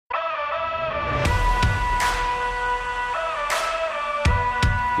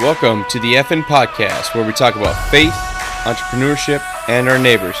Welcome to the FN Podcast, where we talk about faith, entrepreneurship, and our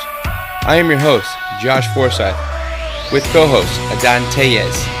neighbors. I am your host, Josh Forsyth, with co-host Adan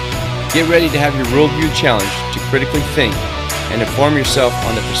Tellez. Get ready to have your worldview challenged to critically think and inform yourself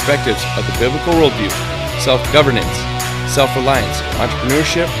on the perspectives of the biblical worldview, self-governance, self-reliance,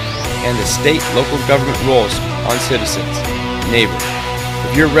 entrepreneurship, and the state-local government roles on citizens, neighbor.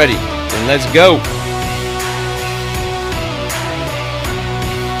 If you're ready, then let's go!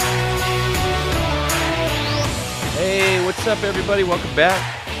 What's up, everybody? Welcome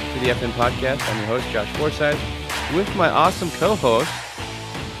back to the FN Podcast. I'm your host, Josh Forsyth, with my awesome co-host,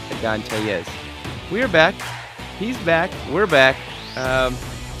 Adan Tellez. We are back. He's back. We're back.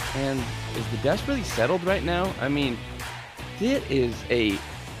 And is the dust really settled right now? I mean, it is a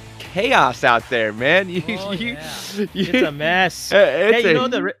chaos out there, man. It's a mess.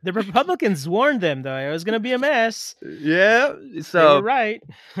 The Republicans warned them, though. It was going to be a mess. Yeah. So they were right.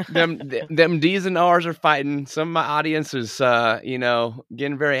 them D's and R's are fighting. Some of my audience is,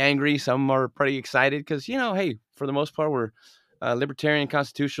 getting very angry. Some are pretty excited because, hey, for the most part, we're libertarian,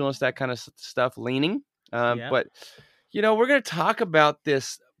 constitutionalist, that kind of stuff leaning. But, we're going to talk about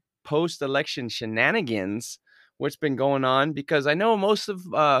this post-election shenanigans, what's been going on, because I know most of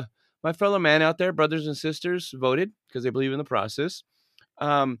my fellow man out there, brothers and sisters, voted because they believe in the process.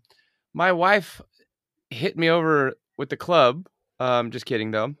 My wife hit me over with the club, just kidding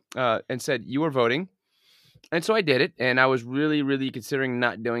though, and said, you were voting. And so I did it, and I was really, really considering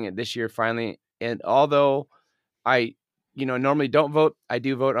not doing it this year finally. And although I, normally don't vote, I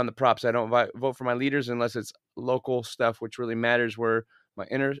do vote on the props. I don't vote for my leaders unless it's local stuff, which really matters, where my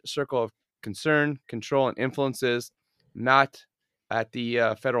inner circle of concern, control, and influence is, not at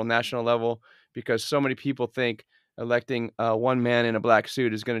the federal national level, because so many people think electing one man in a black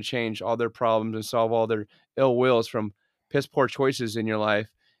suit is going to change all their problems and solve all their ill wills from piss poor choices in your life.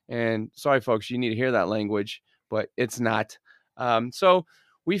 And sorry, folks, you need to hear that language, but it's not. So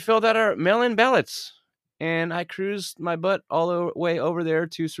we filled out our mail-in ballots, and I cruised my butt all the way over there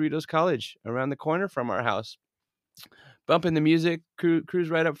to Cerritos College, around the corner from our house, bumping the music, cruise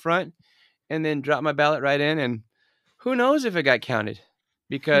right up front, and then drop my ballot right in. And who knows if it got counted?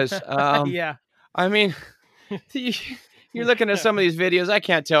 Because, yeah. I mean, you're looking at some of these videos. I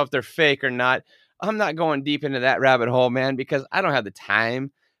can't tell if they're fake or not. I'm not going deep into that rabbit hole, man, because I don't have the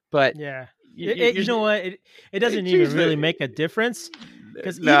time. But yeah, you know what? It doesn't even really make a difference,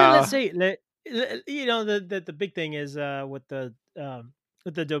 because even let's say, the big thing is with the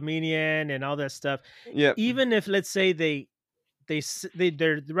Dominion and all that stuff. Yeah. Even if, let's say,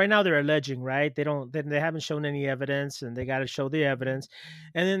 they're right now they're alleging, right? They haven't shown any evidence, and they got to show the evidence.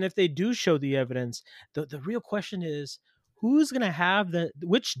 And then if they do show the evidence, the real question is, who's going to have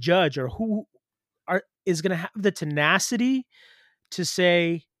which judge or who is going to have the tenacity to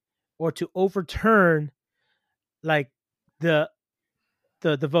say or to overturn like the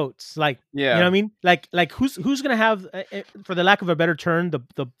votes, like, you know what I mean? Like who's going to have, for the lack of a better term,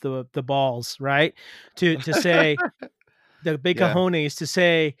 the balls, right? To say the big cojones to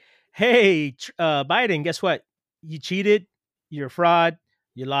say, hey, Biden, guess what? You cheated. You're a fraud.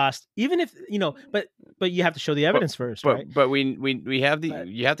 You lost. Even if, but you have to show the evidence first, right? But we have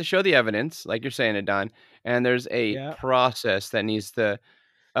you have to show the evidence, like you're saying, Adan, and there's a process that needs to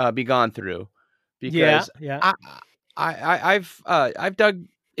be gone through, because I've dug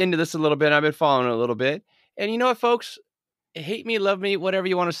into this a little bit. I've been following it a little bit, and you know what, folks, hate me, love me, whatever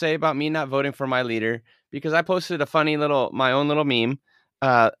you want to say about me not voting for my leader, because I posted my own little meme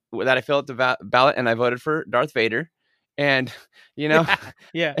that I filled out the ballot, and I voted for Darth Vader. And, he's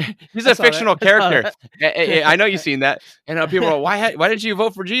a fictional character. I know you've seen that. And people are, why did you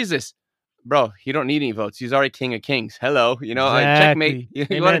vote for Jesus? Bro, he don't need any votes. He's already King of Kings. Hello. Exactly. Checkmate.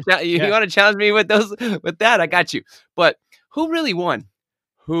 You want to challenge me with that? I got you. But who really won?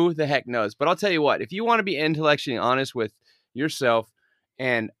 Who the heck knows? But I'll tell you what, if you want to be intellectually honest with yourself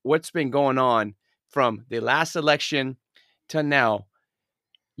and what's been going on from the last election to now,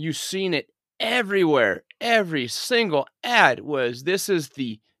 you've seen it everywhere. Every single ad was, this is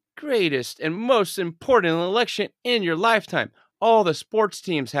the greatest and most important election in your lifetime. All the sports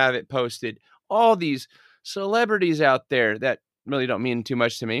teams have it posted. All these celebrities out there that really don't mean too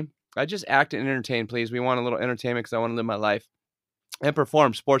much to me. I just act and entertain, please. We want a little entertainment because I want to live my life and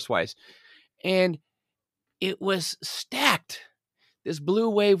perform sports-wise. And it was stacked. This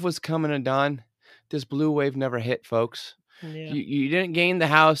blue wave was coming, Adan. This blue wave never hit, folks. Yeah. You didn't gain the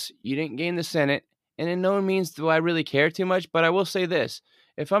House. You didn't gain the Senate. And in no means do I really care too much. But I will say this.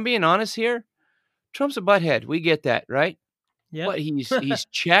 If I'm being honest here, Trump's a butthead. We get that, right? Yeah. But he's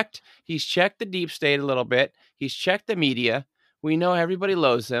checked the deep state a little bit. He's checked the media. We know everybody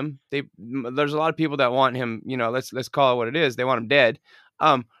loathes him. There's a lot of people that want him. Let's call it what it is. They want him dead.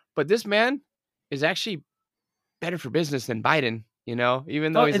 But this man is actually better for business than Biden.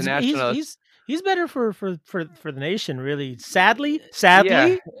 Even though Oh, he's a it's nationalist. he's better for the nation, really. Sadly, Yeah,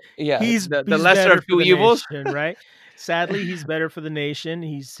 sadly, yeah. The he's lesser better of for two the evils. nation, right? Sadly, he's better for the nation.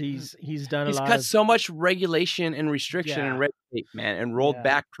 He's done a He's lot cut of so much regulation and restriction and yeah, red tape, man, and rolled yeah.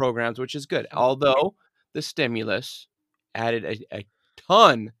 back programs, which is good. Mm. Although the stimulus added a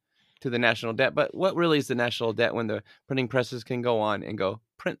ton to the national debt. But what really is the national debt when the printing presses can go on and go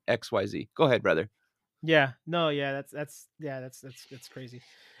print XYZ? Go ahead, brother. Yeah, no, yeah, that's crazy.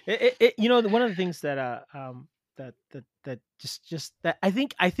 One of the things that that just that I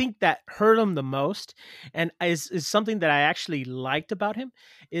think that hurt him the most, and is something that I actually liked about him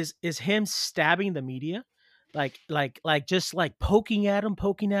is him stabbing the media, like just like poking at him,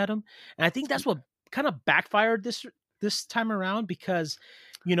 and I think that's what kind of backfired this time around because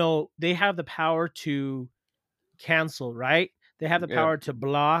they have the power to cancel, right? They have the Yeah, power to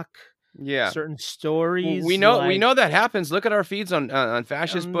block yeah. certain We stories know we like know that happens. Look at our feeds on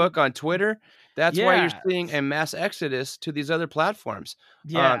Fascist um Book on Twitter. That's why you're yeah seeing a mass exodus to these other platforms.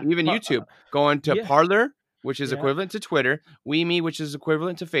 yeah Even YouTube going to yeah Parler, which is yeah equivalent to Twitter, WeMe, which is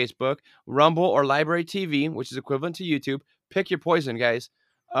equivalent to Facebook, Rumble or Library TV, which is equivalent to YouTube. Pick your poison, guys.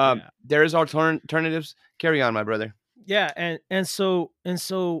 yeah There is alternatives. Carry on, my brother. yeah and so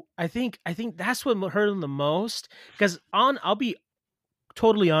I think that's what hurt him the most because on I'll be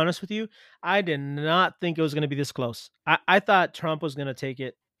totally honest with you, I did not think it was going to be this close. I thought Trump was going to take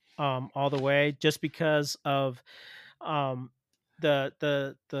it all the way just because of um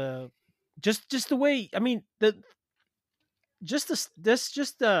the just the way, I mean, the just this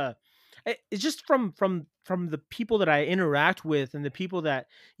just it's just from the people that I interact with and the people that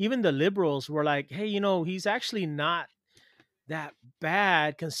even the liberals were like, hey, he's actually not that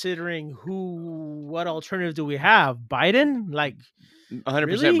bad considering who what alternative do we have? Biden? Like 100%,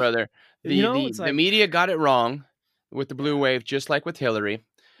 really? brother. The It's the like media got it wrong with the blue yeah. wave, just like with Hillary.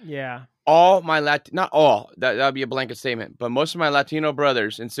 Yeah. All my not all, that'd be a blanket statement, but most of my Latino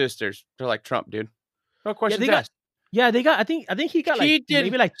brothers and sisters, they're like Trump, dude. No Yeah, questions asked. they got I think he got like He did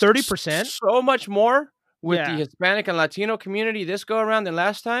maybe like 30%. so much more with the Yeah. Hispanic and Latino community this go around than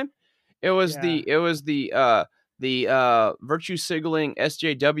last time. Yeah. It was the virtue signaling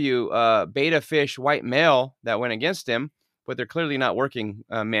SJW beta fish white male that went against him, but they're clearly not working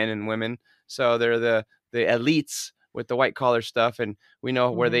men and women. So they're the elites with the white collar stuff, and we know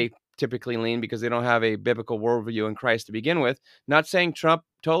where Mhm. they typically lean because they don't have a biblical worldview in Christ to begin with. Not saying Trump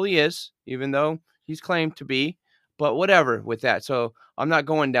totally is, even though he's claimed to be, but whatever with that. So I'm not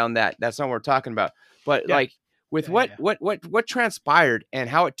going down that. That's not what we're talking about. But Yeah. like with Yeah, yeah, yeah. what transpired and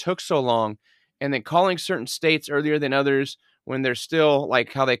how it took so long, and then calling certain states earlier than others when they're still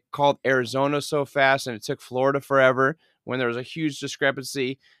like how they called Arizona so fast and it took Florida forever when there was a huge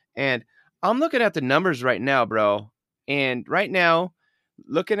discrepancy. And I'm looking at the numbers right now, bro. And right now,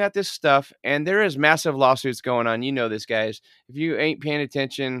 looking at this stuff, and there is massive lawsuits going on. You know this, guys. If you ain't paying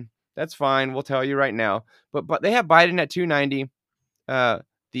attention, that's fine. We'll tell you right now. But they have Biden at 290,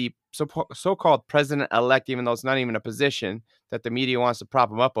 the so-called president-elect, even though it's not even a position that the media wants to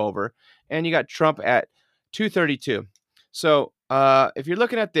prop him up over, and you got Trump at 232. So if you're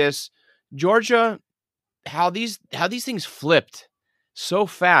looking at this, Georgia, how these things flipped so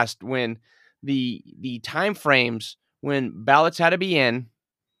fast when the time frames when ballots had to be in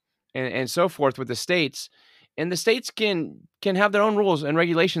and so forth with the states, and the states can have their own rules and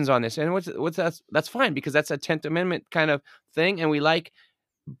regulations on this, and what's that's fine because that's a 10th Amendment kind of thing, and we like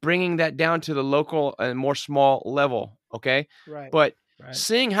bringing that down to the local and more small level, okay? Right. But Right.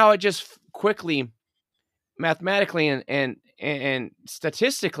 seeing how it just quickly, mathematically and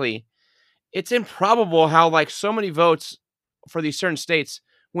statistically, it's improbable how like so many votes for these certain states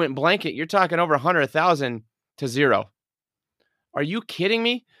went blanket. You're talking over 100,000 to zero. Are you kidding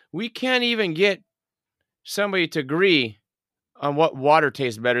me? We can't even get somebody to agree on what water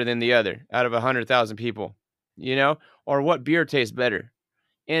tastes better than the other out of 100,000 people, or what beer tastes better.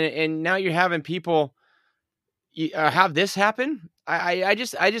 And now you're having people have this happen.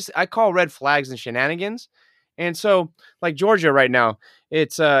 I call red flags and shenanigans. And so like Georgia right now,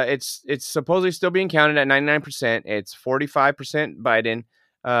 it's supposedly still being counted at 99%. It's 45% Biden,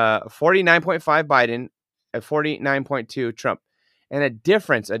 49.5 Biden, at 49.2 Trump. And a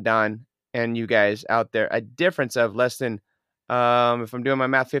difference, Adon, and you guys out there, a difference of less than if I'm doing my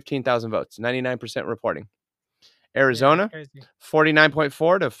math, 15,000 votes, 99% reporting. Yeah, that's Arizona, crazy.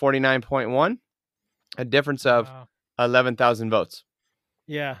 49.4 to 49.1, a difference of Wow. 11,000 votes.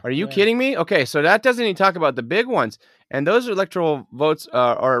 Yeah. Are you Yeah. kidding me? Okay, so that doesn't even talk about the big ones. And those electoral votes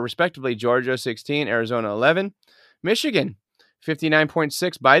are respectively Georgia 16, Arizona 11, Michigan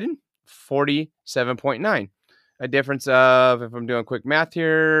 59.6, Biden 47.9. A difference of, if I'm doing quick math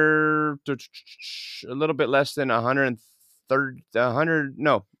here, a little bit less than 130, 100.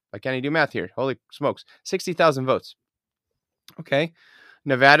 No, I can't even do math here. Holy smokes. 60,000 votes. Okay.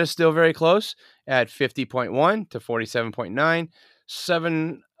 Nevada's still very close at 50.1 to 47.9,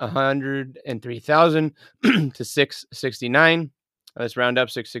 703,000 to 669. Let's round up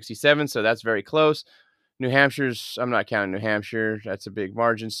 667. So that's very close. New Hampshire's, I'm not counting New Hampshire. That's a big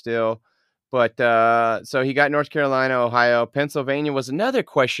margin still. But so he got North Carolina, Ohio. Pennsylvania was another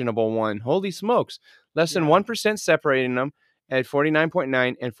questionable one. Holy smokes. Less than 1% separating them at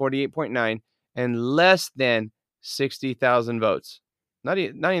 49.9 and 48.9, and less than 60,000 votes. Not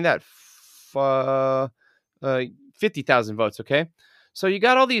even that. 50,000 votes, okay? So you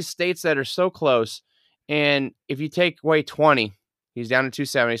got all these states that are so close, and if you take away 20, he's down to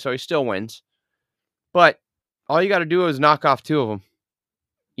 270, so he still wins. But all you got to do is knock off 2 of them.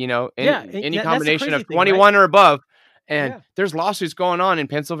 Any combination of 21 or above. And there's lawsuits going on in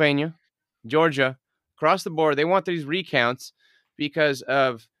Pennsylvania, Georgia, across the board. They want these recounts because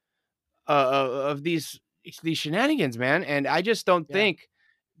of these shenanigans, man. And I just don't think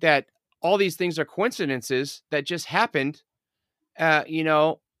that all these things are coincidences that just happened,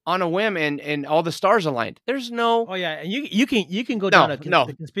 on a whim and all the stars aligned. There's no. Oh yeah, and you can go down the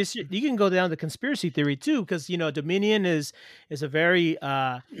conspiracy. You can go down the conspiracy theory too, because Dominion is a very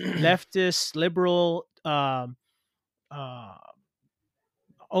leftist, liberal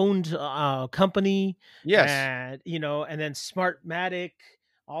owned company. Yes, and and then Smartmatic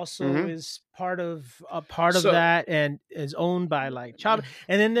also is part of that, and is owned by like Chavez.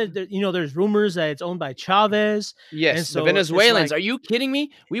 And then there's rumors that it's owned by Chavez. Yes, and so the Venezuelans. Are you kidding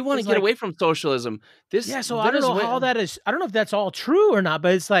me? We want to get away from socialism. So I don't know how that is. I don't know if that's all true or not,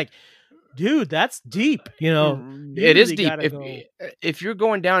 but it's like, dude, that's deep. It is deep. If you're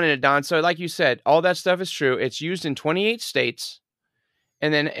going down in it, Don. So like you said, all that stuff is true. It's used in 28 states,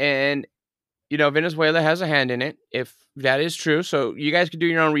 and Venezuela has a hand in it, if that is true. So you guys can do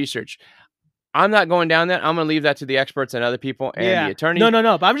your own research. I'm not going down that. I'm going to leave that to the experts and other people and the attorney. No.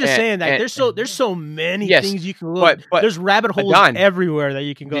 But I'm just saying that there's so many things you can look. But there's rabbit holes everywhere that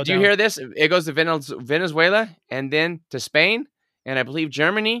you can go down. Did you hear this? It goes to Venezuela and then to Spain and I believe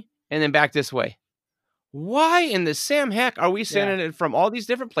Germany and then back this way. Why in the Sam heck are we sending it from all these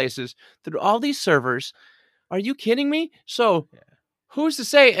different places through all these servers? Are you kidding me? So who's to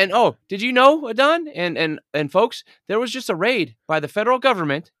say? And did you know, Adon and folks, there was just a raid by the federal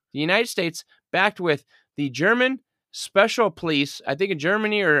government, the United States, backed with the German special police, I think in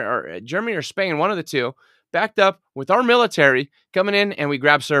Germany or Spain, one of the two, backed up with our military coming in, and we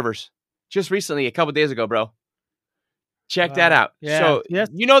grabbed servers just recently, a couple of days ago, bro. Check that out. Yeah. So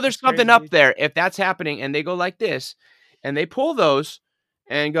there's something up there if that's happening, and they go like this, and they pull those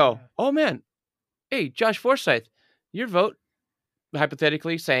and go, oh man, hey, Josh Forsyth, your vote,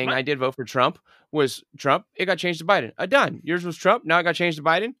 hypothetically saying I did vote for Trump, was Trump. It got changed to Biden. Done. Yours was Trump. Now it got changed to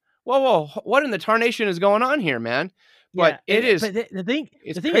Biden. Whoa. What in the tarnation is going on here, man? But it is. But the thing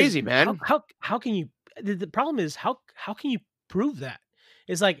crazy, is, man. How can you? The problem is how can you prove that?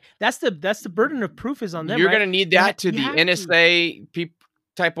 It's like that's the burden of proof is on them. You're going to need that to the NSA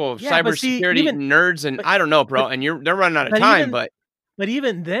type of cybersecurity nerds, and I don't know, bro. And they're running out of time. But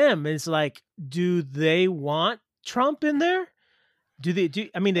even them is like, do they want Trump in there?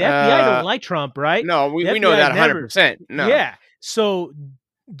 I mean, the FBI don't like Trump, right? No, we know that 100%. No. Yeah. So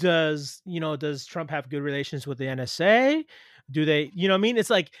does Trump have good relations with the NSA? Do they, what I mean? It's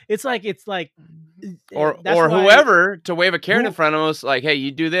like or whoever to wave a carrot in front of us, like, hey,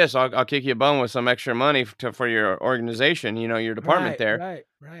 you do this, I'll kick you a bum with some extra money for your organization, your department there.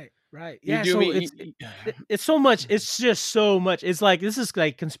 Right. Yeah. So it's so much. It's just so much. It's like, this is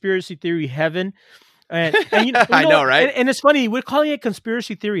like conspiracy theory heaven. And I know, right? And it's funny, we're calling it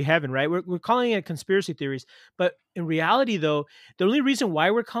conspiracy theory heaven, right? We're calling it conspiracy theories, but in reality, though, the only reason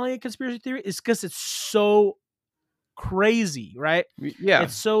why we're calling it conspiracy theory is because it's so crazy, right? Yeah,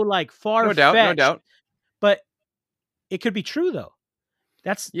 it's so like far-fetched. No doubt. But it could be true, though.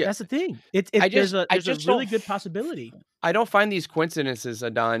 That's the thing. There's a really good possibility. I don't find these coincidences,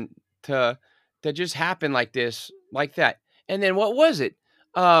 Adon, to just happen like this, like that. And then what was it?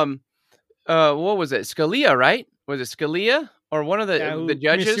 What was it? Scalia, right? Was it Scalia or one of the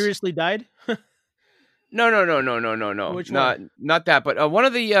judges mysteriously died? No. Which one? Not that, but one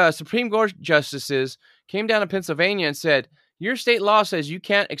of the Supreme Court justices came down to Pennsylvania and said, "Your state law says you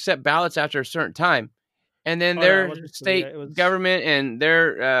can't accept ballots after a certain time." and then Oh no, it their wasn't Scalia. state It was government and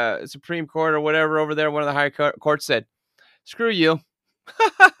their Supreme Court or whatever over there, one of the higher courts said, "Screw you."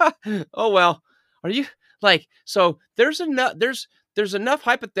 Oh well, are you like so? There's enough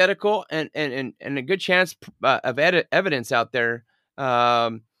hypothetical and a good chance of evidence out there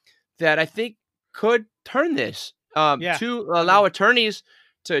um, that I think could turn this yeah. to I mean, allow attorneys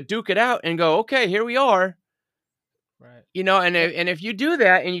to duke it out and go, okay, here we are, right. Well, and if you do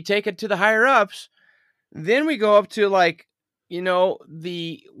that and you take it to the higher ups, then we go up to like,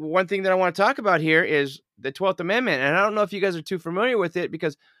 the one thing that I want to talk about here is the 12th Amendment. And I don't know if you guys are too familiar with it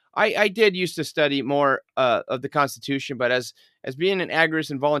because I did used to study more of the Constitution, but as being an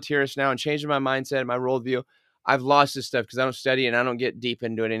agorist and volunteerist now and changing my mindset and my worldview, I've lost this stuff because I don't study and I don't get deep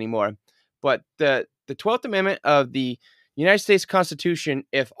into it anymore. But the 12th Amendment of the United States Constitution,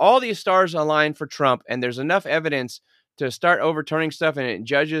 if all the stars align for Trump and there's enough evidence to start overturning stuff and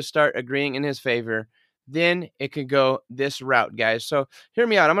judges start agreeing in his favor, then it could go this route, guys. So hear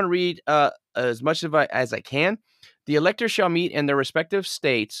me out. I'm going to read as much as I can. The electors shall meet in their respective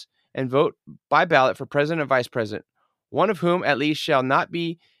states and vote by ballot for president and vice president, one of whom at least shall not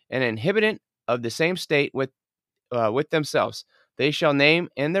be an inhabitant of the same state with themselves. They shall name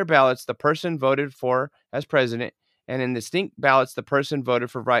in their ballots the person voted for as president, and in distinct ballots the person voted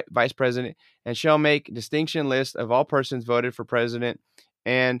for vice president, and shall make distinction list of all persons voted for president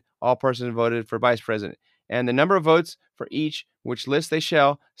and all persons voted for vice president, and the number of votes for each, which list they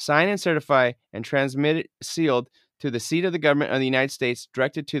shall sign and certify and transmit it sealed to the seat of the government of the United States,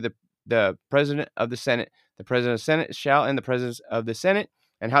 directed to the president of the Senate. The president of the Senate shall, in the presence of the Senate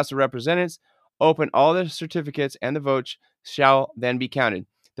and House of Representatives, open all the certificates, and the votes shall then be counted.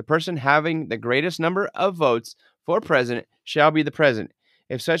 The person having the greatest number of votes for president shall be the president.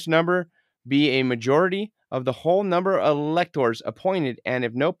 If such number be a majority of the whole number of electors appointed, and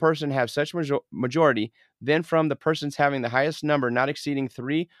if no person have such majority, then from the persons having the highest number, not exceeding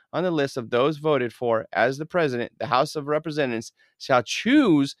 3 on the list of those voted for as the president, the House of Representatives shall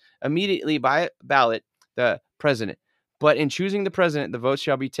choose immediately by ballot the president. But in choosing the president, the votes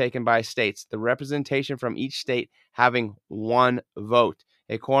shall be taken by states, the representation from each state having 1 vote.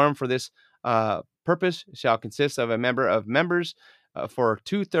 A quorum for this purpose shall consist of a member of members for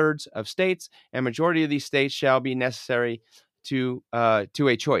 2/3 of states, and majority of these states shall be necessary to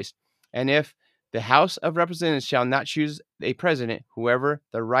a choice. And if the House of Representatives shall not choose a president, whoever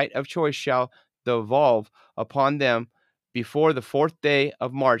the right of choice shall devolve upon them before the 4th day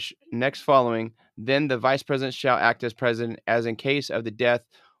of March next following, then the vice president shall act as president, as in case of the death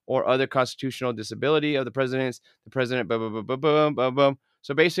or other constitutional disability of the president, boom, boom, boom, boom, boom, boom.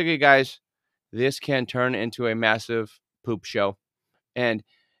 So basically, guys, this can turn into a massive poop show. And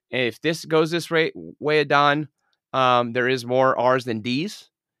if this goes this way, Don, there is more R's than D's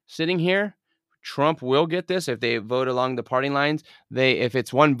sitting here. Trump will get this if they vote along the party lines. If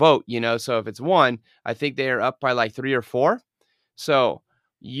it's 1 vote, so if it's 1, I think they are up by like 3 or 4. So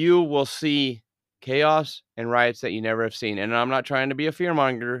you will see chaos and riots that you never have seen. And I'm not trying to be a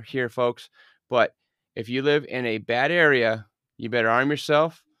fearmonger here, folks, but if you live in a bad area, you better arm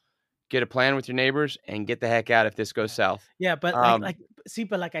yourself, get a plan with your neighbors, and get the heck out if this goes south. yeah, but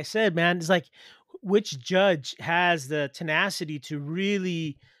like I said, man, it's like which judge has the tenacity to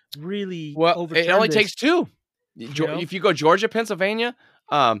really, really Well, it overturn only this? takes 2. You know? If you go Georgia, Pennsylvania,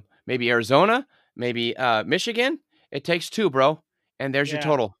 maybe Arizona, maybe Michigan, it takes 2, bro. And there's your Yeah,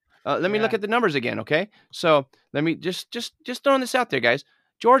 total. Let me look yeah. at the numbers again, okay? So let me just throwing this out there, guys.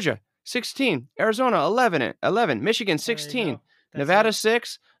 Georgia, 16. Arizona, 11. Michigan, There you 16. go. That's Nevada, it.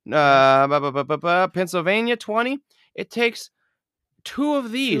 6. Pennsylvania, 20. It takes 2 of Two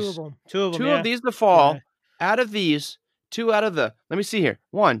of these. them. Two of them. 2 of Yeah. these to Yeah. fall. Out of these, 2 out of the, let me see here.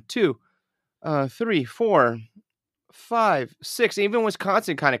 1, 2, 3, 4, 5, 6. Even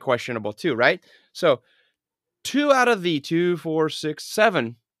Wisconsin kind of questionable too, right? So 2 out of the 2, 4, 6,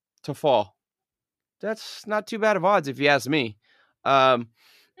 7 to fall. That's not too bad of odds if you ask me. And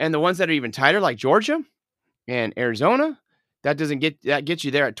the ones that are even tighter, like Georgia and Arizona, that gets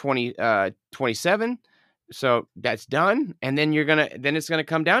you there at 27. So that's done. And then it's gonna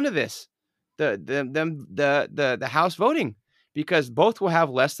come down to this. The House voting, because both will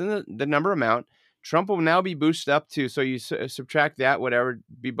have less than the number amount. Trump will now be boosted up to, so you subtract that, whatever,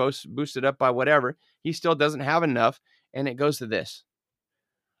 be both boosted up by whatever. He still doesn't have enough, and it goes to this.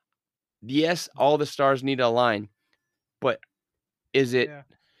 Yes, all the stars need to align, but is it Yeah.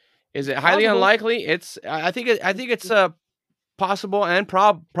 is it It's highly plausible. unlikely? I think it's possible and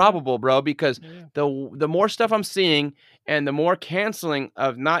probable, bro, because Yeah. the more stuff I'm seeing and the more canceling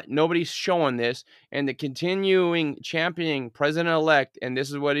of nobody's showing this, and the continuing championing president-elect, and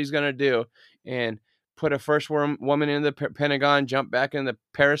this is what he's going to do, and put a first woman in the Pentagon, jump back in the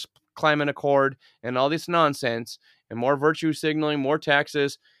Paris Climate Accord, and all this nonsense, and more virtue signaling, more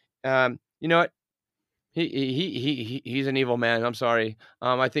taxes. You know what? He's an evil man. I'm sorry.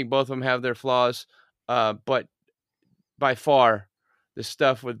 I think both of them have their flaws, but by far, the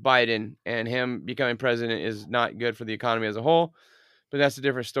stuff with Biden and him becoming president is not good for the economy as a whole. But that's a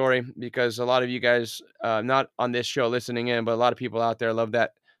different story, because a lot of you guys, not on this show listening in, but a lot of people out there love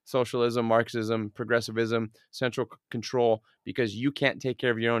that socialism, Marxism, progressivism, central control, because you can't take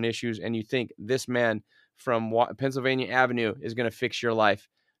care of your own issues and you think this man from Pennsylvania Avenue is going to fix your life.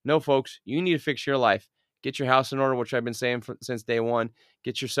 No, folks, you need to fix your life. Get your house in order, which I've been saying since day one.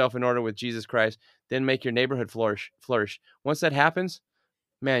 Get yourself in order with Jesus Christ. Then make your neighborhood flourish. Once that happens,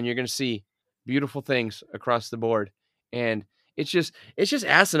 man, you're going to see beautiful things across the board. And it's just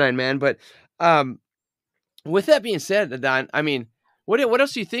asinine, man. But with that being said, Don, I mean, what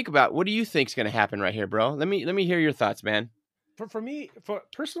else do you think about? What do you think is going to happen right here, bro? Let me hear your thoughts, man. For me, for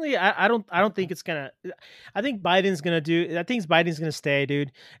personally, I don't think it's gonna. I think Biden's gonna stay,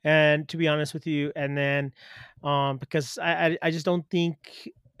 dude. And to be honest with you, and then, because I just don't think.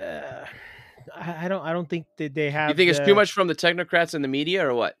 I don't think that they have. You think it's too much from the technocrats and the media,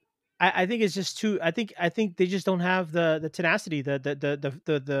 or what? I think it's just too. I think they just don't have the tenacity,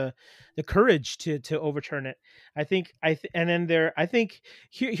 the courage to overturn it. I think and then there. I think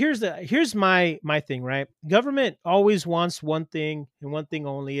here's my thing, right? Government always wants one thing and one thing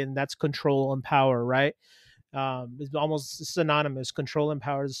only, and that's control and power, right? It's almost synonymous. Control and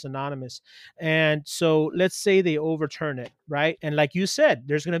power is synonymous. And so let's say they overturn it, right? And like you said,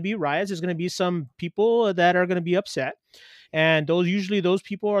 there's going to be riots. There's going to be some people that are going to be upset, and those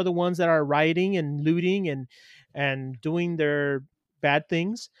people are the ones that are rioting and looting and doing their bad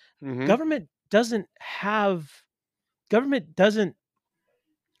things. Mm-hmm. Government doesn't.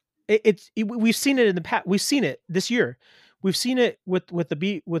 We've seen it in the past. We've seen it this year. We've seen it with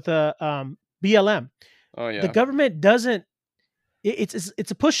BLM. Oh yeah. The government doesn't.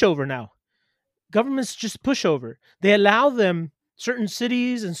 It's a pushover now. Government's just pushover. They allow them. Certain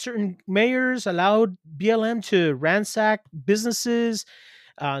cities and certain mayors allowed BLM to ransack businesses,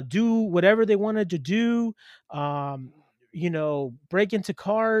 do whatever they wanted to do, break into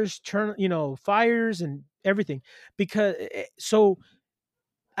cars, turn, fires and everything. So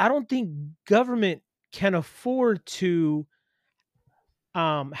I don't think government can afford to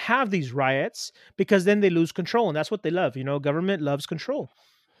have these riots, because then they lose control, and that's what they love. Government loves control.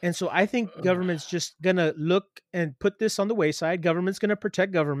 And so I think government's just gonna look and put this on the wayside. Government's gonna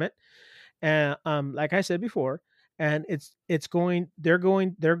protect government, and like I said before, and they're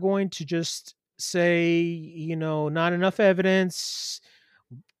going to just say, not enough evidence,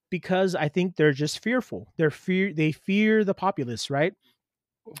 because I think they're just fearful. They fear the populace, right?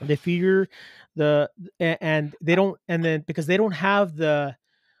 They fear and they don't, and then because they don't have the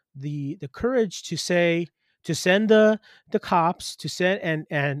courage to send the cops to send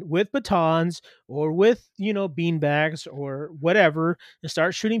and with batons or with beanbags or whatever, and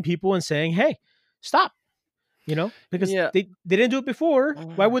start shooting people and saying, hey, stop, because they didn't do it before.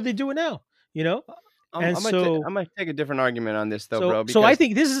 Why would they do it now? I might take a different argument on this though, bro. So I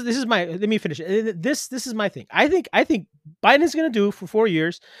think this is my, let me finish. This is my thing. I think Biden's gonna do for 4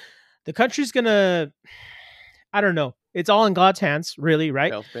 years. The country's gonna, I don't know. It's all in God's hands, really,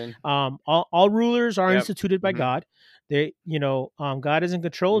 right? All rulers are instituted by God. They, God is in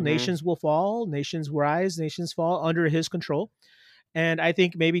control. Mm-hmm. Nations will fall, nations rise, nations fall under His control. And I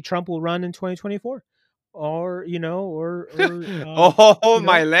think maybe Trump will run in 2024, or my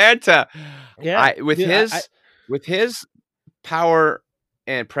Lanta, yeah, with his power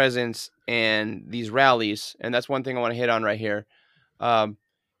and presence and these rallies, and that's one thing I want to hit on right here.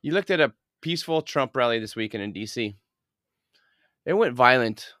 You looked at a peaceful Trump rally this weekend in DC. It went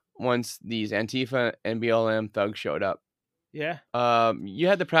violent once these Antifa and BLM thugs showed up. Yeah. You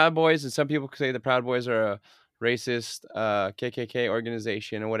had the Proud Boys, and some people could say the Proud Boys are a racist KKK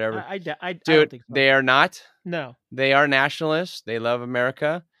organization or whatever. I Dude, don't think so. They are not. No. They are nationalists. They love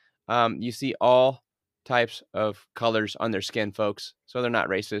America. You see all types of colors on their skin, folks. So they're not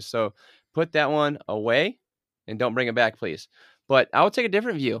racist. So put that one away and don't bring it back, please. But I will take a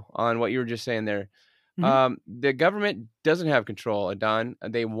different view on what you were just saying there. Mm-hmm. The government doesn't have control, Don.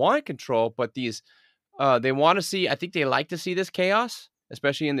 They want control, but they want to see, I think they like to see this chaos,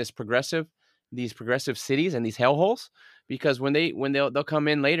 especially in these progressive cities and these hellholes, because when they'll come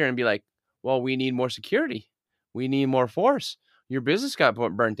in later and be like, well, we need more security. We need more force. Your business got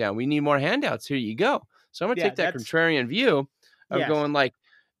burnt down. We need more handouts. Here you go. So I'm going to take that contrarian view of going like,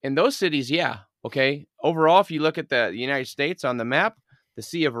 in those cities, yeah, okay. Overall, if you look at the United States on the map, the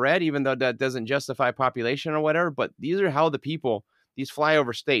sea of red, even though that doesn't justify population or whatever. But these are how the people, these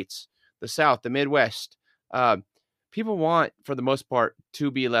flyover states, the South, the Midwest, uh, people want, for the most part, to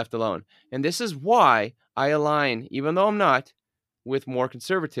be left alone. And this is why I align, even though I'm not, with more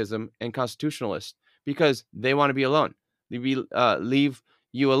conservatism and constitutionalists, because they want to be alone. Leave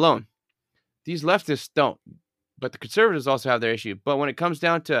you alone. These leftists don't, but the conservatives also have their issue. But when it comes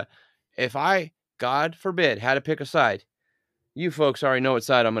down to, if I, God forbid, had to pick a side, you folks already know what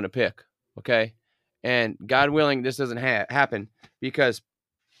side I'm going to pick, okay? And God willing, this doesn't happen, because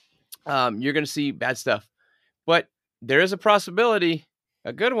you're going to see bad stuff. But there is a possibility,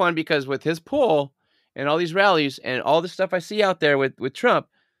 a good one, because with his pull and all these rallies and all the stuff I see out there with Trump,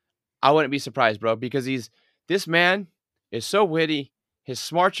 I wouldn't be surprised, bro, because this man is so witty. His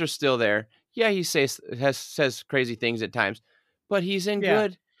smarts are still there. Yeah, he says crazy things at times, but he's in Yeah.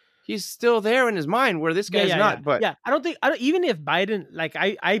 good. He's still there in his mind, where this Yeah, guy's yeah, not. yeah. But Yeah, I don't even if Biden, like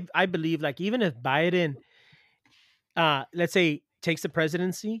I believe, like even if Biden let's say takes the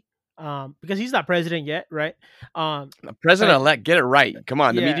presidency, because he's not president yet, right? But President-elect, get it right. Come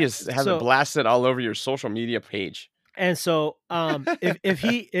on, the yeah, media has it so blasted all over your social media page. and so if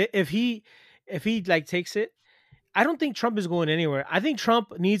he like takes it, I don't think Trump is going anywhere. I think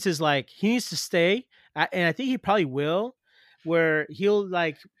Trump needs he needs to stay, and I think he probably will, where he'll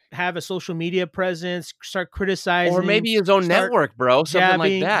like have a social media presence, start criticizing, Or maybe his own start network, bro, something like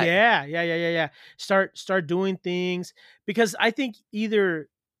jabbing. that. Yeah. Start doing things, because I think either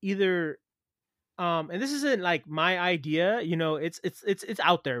and this isn't like my idea, it's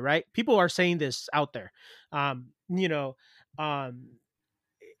out there, right? People are saying this out there. You know, um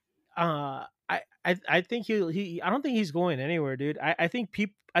I think he I don't think he's going anywhere, dude. I think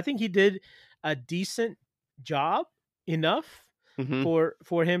I think he did a decent job, enough Mm-hmm.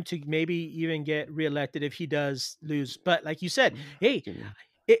 for him to maybe even get reelected if he does lose. But like you said, hey,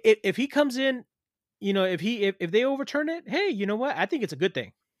 if he comes in, if they overturn it, hey, you know what? I think it's a good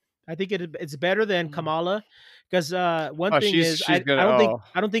thing. I think it's better than Kamala, because one Oh, thing is she's gonna.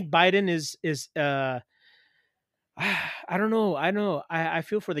 I don't think Biden is I don't know. I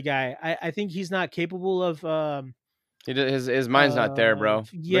feel for the guy. I think he's not capable of His mind's not there, bro.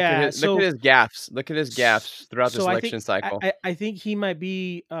 yeah. Look at his gaffes. Look at his gaffes throughout this So I think election cycle. I think he might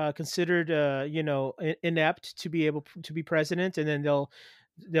be considered inept to be able to be president, and then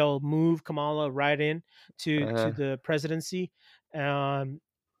they'll move Kamala right in to Uh-huh. the presidency, and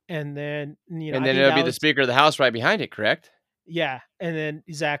then And I then think it'll be that the was, Speaker of the House right behind it, correct? yeah, and then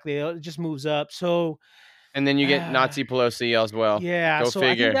exactly it just moves up. So And then you get Nazi Pelosi as well. yeah, Go so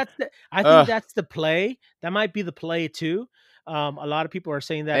I think figure. that's the play. That might be the play too. A lot of people are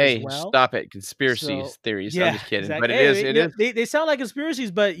saying that as Hey, well. stop it. Conspiracy So theories. I'm yeah, just kidding. exactly. But Hey, it is. they sound like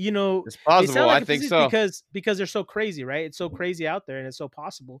conspiracies, but It's they sound plausible. like I think conspiracies so. because they're so crazy, right? It's so crazy out there, and it's so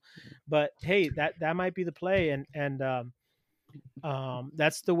possible. But hey, that might be the play, and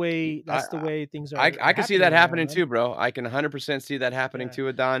that's the way things I are can see happening that right now, happening man. too, bro. I can 100% see that happening Yeah, too,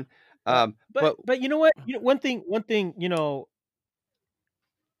 Adon. but But but you know what? One thing,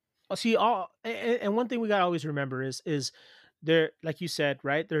 see all and one thing we gotta always remember is there, like you said,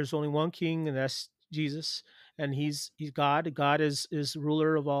 right? There's only one king, and that's Jesus, and he's God. God is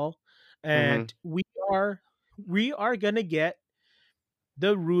ruler of all, mhm. and are we are gonna get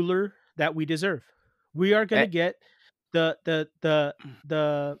the ruler that we deserve. We are Eh, gonna get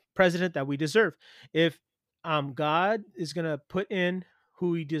the president that we deserve. If God is gonna put in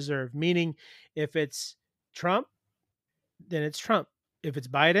who we deserve, meaning if it's Trump, then it's Trump. If it's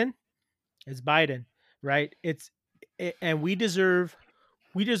Biden, right? And we deserve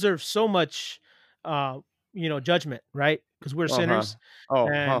so much, uh, judgment, right? Because we're uh-huh. sinners, Oh,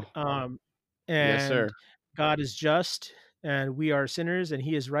 huh. and Yes, and sir. God is just, and we are sinners, and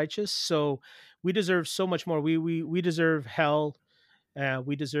He is righteous. So we deserve so much more. We deserve hell.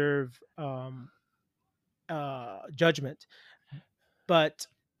 We deserve judgment. But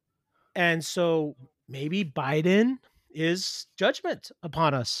and so maybe Biden is judgment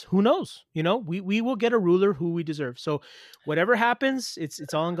upon us. Who knows? We will get a ruler who we deserve. So whatever happens,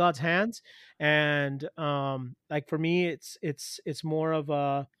 it's all in God's hands. And like for me, it's more of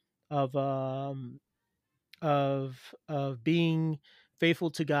a of of being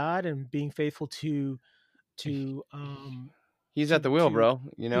faithful to God, and being faithful to He's at the wheel, bro.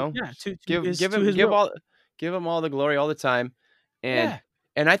 You know, yeah, give to him his will. give him all the glory all the time. And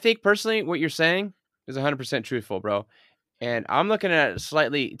Yeah. I think personally, what you're saying is 100% truthful, bro. And I'm looking at it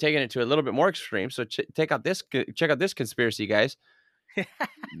slightly, taking it to a little bit more extreme. So check out this conspiracy, guys.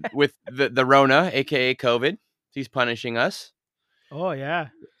 With the Rona, aka COVID, he's punishing us. Oh yeah.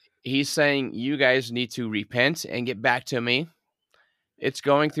 He's saying you guys need to repent and get back to me. it's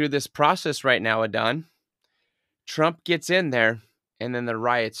going through this process right now, Adon. Trump gets in there, and then the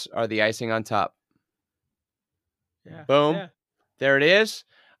riots are the icing on top. Yeah. Boom. Yeah. There it is.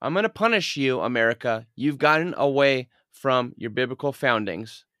 I'm going to punish you, America. You've gotten away from your biblical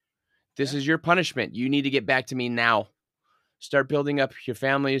foundings. This is your punishment. You need to get back to me now. Start building up your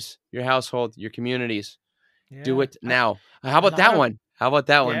families, your household, your communities. Yeah. Do it now. How about lot that of- one? How about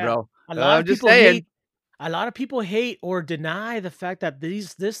that one, yeah. bro? A lot I'm of just people saying. hate. A lot of people hate or deny the fact that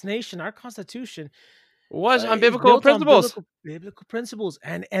this nation, our Constitution, Was on is biblical built on principles. biblical principles,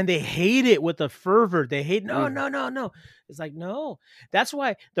 and they hate it with a fervor. They hate no. It's like no. That's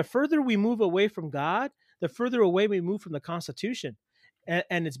why the further we move away from God, the further away we move from the Constitution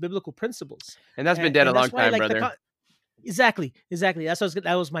and its biblical principles. And that's been dead a long that's why, time, brother. Exactly.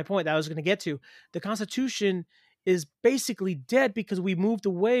 That was my point that I was going to get to. The Constitution is basically dead because we moved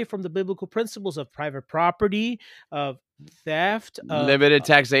away from the biblical principles of private property, of theft, of Limited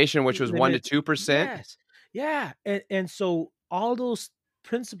taxation, which was 1% limited- to 2%. Yes. Yeah. And so all those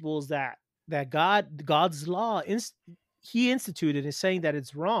principles that God's law he instituted is saying that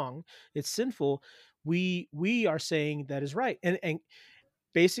it's wrong, it's sinful. We are saying that is right. And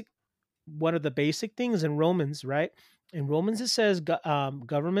basic one of the basic things in Romans, right? In Romans, it says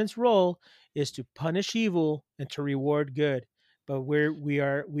government's role is to punish evil and to reward good. But we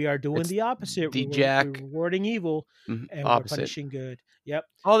are doing It's the opposite. the We're jack rewarding evil and we're opposite. punishing good. Yep.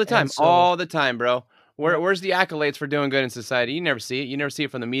 All the time. And so- All the time, bro. Yep. Where's the accolades for doing good in society? You never see it. You never see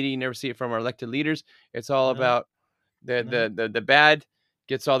it from the media. You never see it from our elected leaders. It's all No. about the bad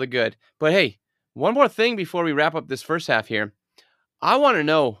gets all the good. But hey, one more thing before we wrap up this first half here. I want to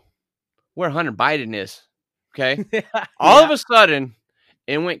know where Hunter Biden is. Okay. All of a sudden,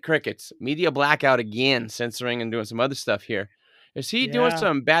 it went crickets. Media blackout again, censoring and doing some other stuff here. Is he doing Yeah.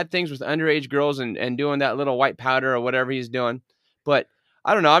 some bad things with underage girls and doing that little white powder or whatever he's doing? But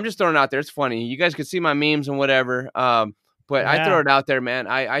I don't know. I'm just throwing it out there. It's funny. You guys can see my memes and whatever. But I throw Yeah. it out there, man.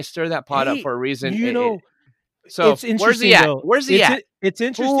 I stir that pot up Hey, for a reason. you know, so it's interesting where's he at? though. Where's he at? It's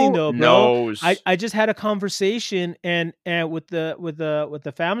interesting Who though, bro. knows? I just had a conversation and with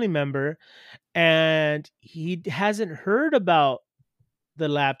the family member, and he hasn't heard about the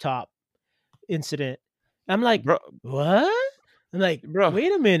laptop incident. I'm like, Bro, what? I'm like, Bro.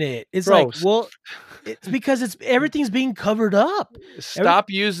 wait a minute. It's Bro. like, well, it's because everything's being covered up. Stop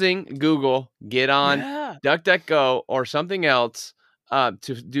using Google. Get on Yeah. DuckDuckGo or something else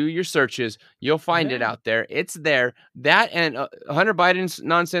to do your searches. You'll find it Yeah. out there. It's there. That and Hunter Biden's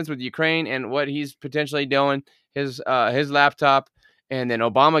nonsense with Ukraine and what he's potentially doing, his laptop, and then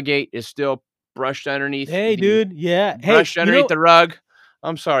Obamagate is still brushed underneath. Hey, dude. Yeah. Brushed Hey, underneath the rug.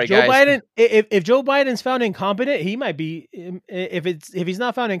 I'm sorry, Joe guys. Biden, if Joe Biden's found incompetent, he might be. If he's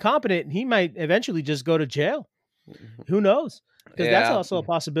not found incompetent, he might eventually just go to jail. Who knows? Because that's Yeah. also a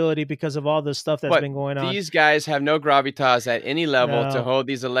possibility because of all the stuff that's But been going on. These guys have no gravitas at any level to No. hold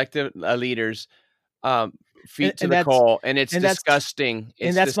these elected leaders feet to And the that's- coal, and it's and that's- disgusting. It's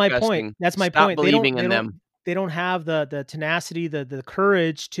and that's my point. disgusting. That's my Stop point. believing in them. They don't have the tenacity, the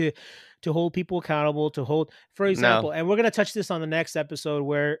courage to hold people accountable, to hold, for example, and we're going to touch this on the next episode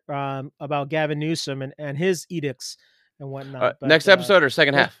where about Gavin Newsom and his edicts and whatnot. But, Next episode or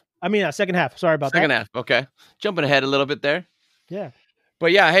second half? I mean, second half. Sorry about Second that. half. Okay. Jumping ahead a little bit there. Yeah.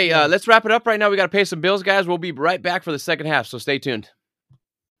 But yeah, hey, Yeah. let's wrap it up right now. We got to pay some bills, guys. We'll be right back for the second half, so stay tuned.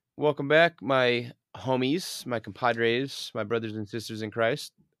 Welcome back, my homies, my compadres, my brothers and sisters in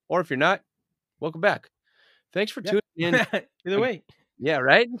Christ. Or if you're not, welcome back. Thanks for Yeah. tuning in. Either way. Yeah,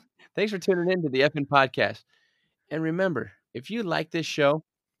 right? Thanks for tuning in to the FN Podcast. And remember, if you like this show,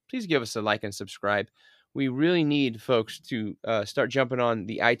 please give us a like and subscribe. We really need folks to start jumping on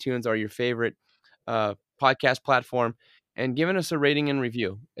the iTunes or your favorite podcast platform and giving us a rating and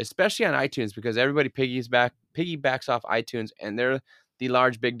review, especially on iTunes, because everybody piggybacks off iTunes, and they're the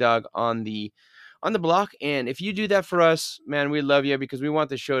large big dog on the block. And if you do that for us, man, we love you because we want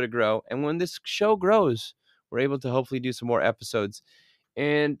the show to grow. And when this show grows, we're able to hopefully do some more episodes.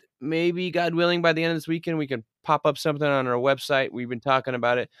 And maybe, God willing, by the end of this weekend, we can pop up something on our website. We've been talking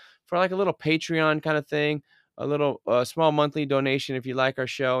about it for like a little Patreon kind of thing, a little small monthly donation if you like our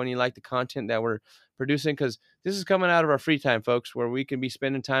show and you like the content that we're producing, because this is coming out of our free time, folks, where we can be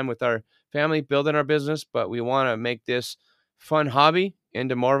spending time with our family, building our business, but we want to make this fun hobby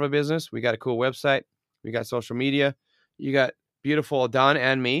into more of a business. We got a cool website. We got social media. You got beautiful Don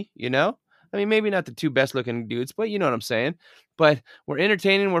and me, you know? I mean, maybe not the two best looking dudes, but you know what I'm saying. But we're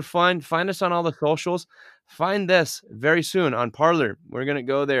entertaining. We're fun. Find us on all the socials. Find this very soon on Parler. We're going to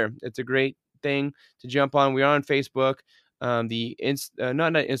go there. It's a great thing to jump on. We are on Facebook. not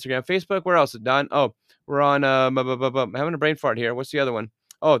Instagram, Facebook. Where else, Don? Oh, we're on. I'm having a brain fart here. What's the other one?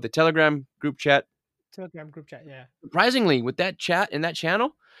 Oh, the Telegram group chat. Telegram group chat. Yeah. Surprisingly, with that chat and that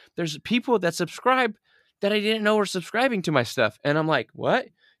channel, there's people that subscribe that I didn't know were subscribing to my stuff, and I'm like, what?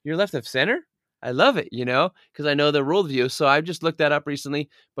 You're left of center? I love it, because I know the worldview. So I just looked that up recently.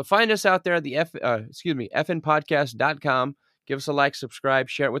 But find us out there at the fnpodcast.com. Give us a like, subscribe,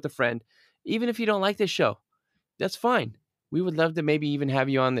 share it with a friend. Even if you don't like this show, that's fine. We would love to maybe even have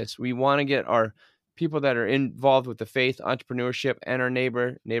you on this. We want to get our people that are involved with the faith, entrepreneurship, and our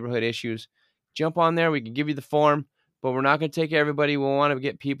neighborhood issues. Jump on there. We can give you the form, but we're not going to take everybody. We want to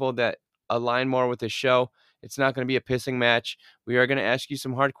get people that align more with the show. It's not going to be a pissing match. We are going to ask you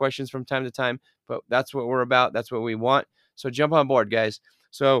some hard questions from time to time, but that's what we're about. That's what we want. So jump on board, guys.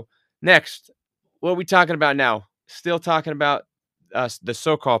 So next, what are we talking about now? Still talking about the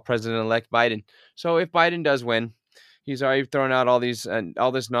so-called president-elect Biden. So if Biden does win, he's already thrown out all this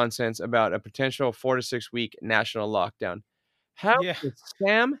nonsense about a potential 4 to 6 week national lockdown. How Yeah. the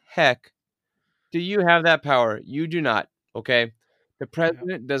Sam heck do you have that power? You do not. Okay. The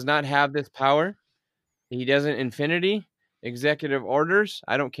president does not have this power. He doesn't infinity executive orders.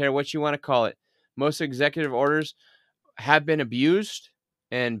 I don't care what you want to call it. Most executive orders have been abused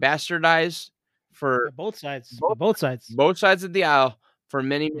and bastardized for Both sides. both, Both sides. both sides of the aisle for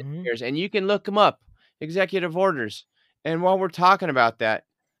many, many Mhm. years. And you can look them up, executive orders. And while we're talking about that,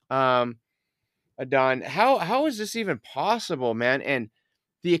 Don, how is this even possible, man? And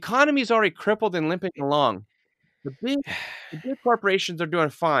the economy is already crippled and limping along. The big the big corporations are doing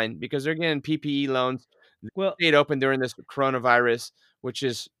fine because they're getting PPE loans. They Well, stayed open during this coronavirus, which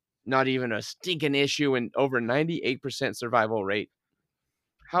is not even a stinking issue and over 98% survival rate.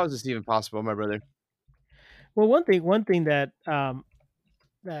 How is this even possible, my brother? one thing that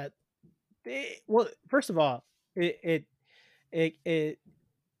well, first of all, it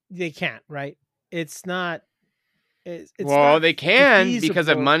they can't, right? It's not. It's Well, not they can because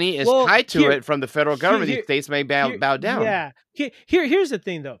of feasible. money is Well, tied to it from the federal here, government. These here, states may here, bow down. yeah. Here's the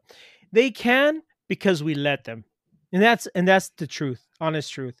thing, though. They can because we let them, and that's the truth,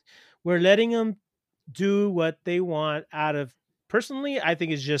 honest truth. We're letting them do what they want out of. Personally, I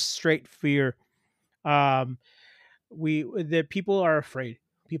think it's just straight fear. Um, the people are afraid.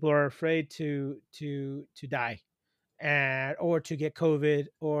 People are afraid to die, and or to get COVID,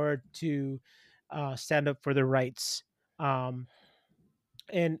 or to stand up for their rights. Um,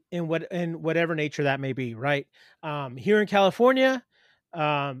 in whatever nature that may be, right? Here in California,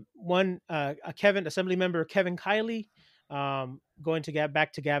 one Kevin, Assembly Member Kevin Kiley, going to get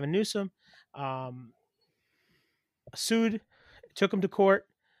back to Gavin Newsom, um, sued, took him to court,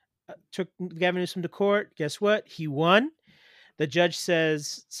 took Gavin Newsom to court. Guess what? He won. The judge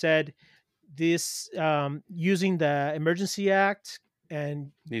said this, using the Emergency Act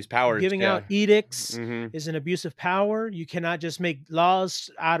and These powers, giving yeah. out edicts Hmm. is an abuse of power. You cannot just make laws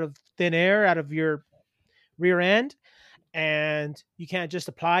out of thin air, out of your rear end, and you can't just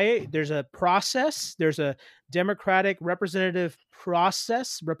apply it. There's a process. There's a democratic representative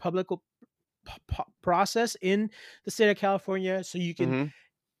process, republican process in the state of California, so you can Hmm.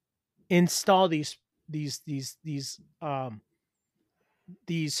 install um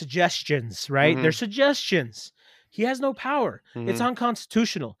these suggestions, right? They're Hmm. suggestions. He has no power. It's Hmm.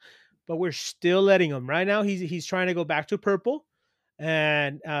 unconstitutional, but we're still letting him. Right now, he's trying to go back to purple,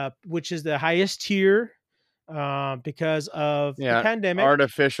 and which is the highest tier, because of the Yeah, pandemic,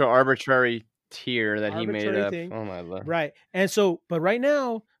 artificial, arbitrary tier that he made arbitrary up. thing, Oh my lord. right? And so, but right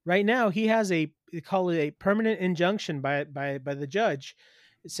now, he has they call it a permanent injunction by the judge,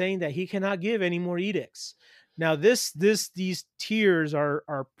 saying that he cannot give any more edicts. Now, these tiers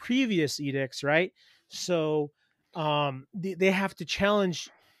are previous edicts, right? So, they have to challenge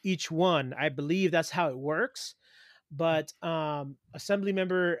each one. I believe that's how it works. But Assembly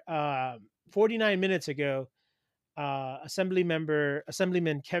Member, 49 minutes ago,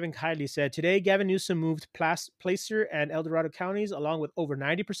 Assemblyman Kevin Kiley said, today Gavin Newsom moved Placer and El Dorado counties, along with over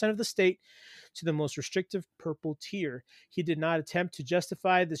 90% of the state, to the most restrictive purple tier. He did not attempt to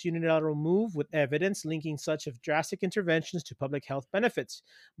justify this unilateral move with evidence linking such of drastic interventions to public health benefits,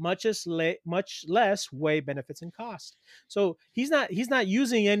 much less weigh benefits and cost. So he's not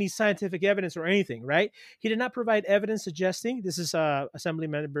using any scientific evidence or anything, right? He did not provide evidence suggesting, this is Assembly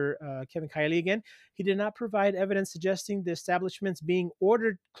Member Kevin Kiley again, he did not provide evidence suggesting the establishments being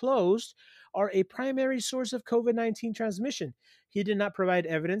ordered closed are a primary source of COVID-19 transmission. He did not provide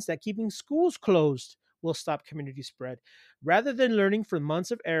evidence that keeping schools closed will stop community spread. Rather than learning from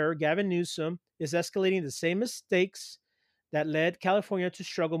months of error, Gavin Newsom is escalating the same mistakes that led California to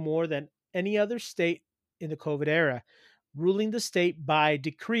struggle more than any other state in the COVID era. ruling the state by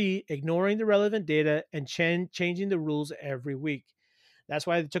decree, ignoring the relevant data, and changing the rules every week. That's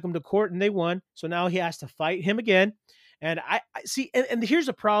why they took him to court and they won. So now he has to fight him again. And I see, and here's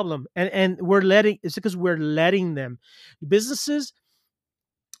a problem, and it's because we're letting them. Businesses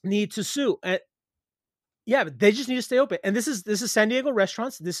need to sue. Yeah, but they just need to stay open. And this is San Diego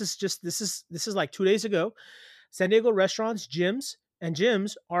restaurants. This is like 2 days ago. San Diego restaurants, gyms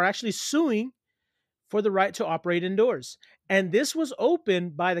are actually suing for the right to operate indoors. And this was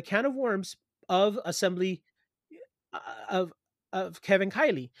opened by the can of worms of Assembly uh, of Kevin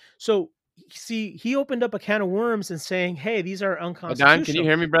Kiley. So see, he opened up a can of worms and saying, "Hey, these are Don, can you unconstitutional."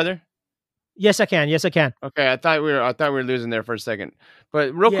 hear me, brother? Yes, I can. Yes, I can. Okay, I thought we were losing there for a second.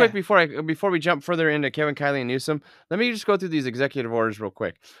 But real quick Yeah. before we jump further into Kevin Kiley and Newsom, let me just go through these executive orders real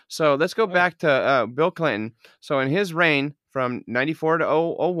quick. So let's go back to Bill Clinton. So in his reign from 94 to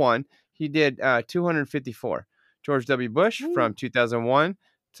 01, he did 254. George W. Bush Ooh. from 2001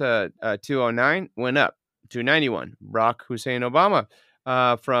 to 209 went up 291. Barack Hussein Obama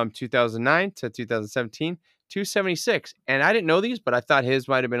from 2009 to 2017 276. And I didn't know these, but I thought his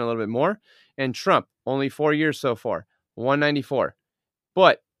might have been a little bit more. And Trump, only 4 years so far, 194.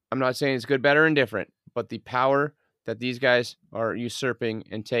 But I'm not saying it's good, better, and different. But the power that these guys are usurping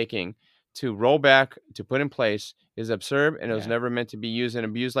and taking to roll back, to put in place, is absurd, and it was Yeah. never meant to be used and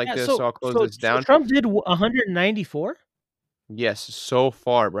abused like Yeah. this. So I'll close So this down. Trump did 194 Yes, so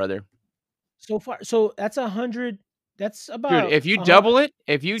far, brother. so far. So that's 100. That's Dude, about if you double it,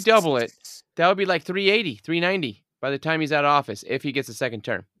 that would be like 380, 390 by the time he's out of office, if he gets a second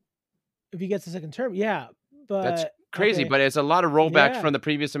term. if he gets a second term. Yeah, That's but crazy, okay. but it's a lot of rollbacks Yeah. from the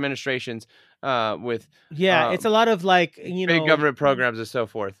previous administrations with Yeah, it's a lot of like, big government programs and so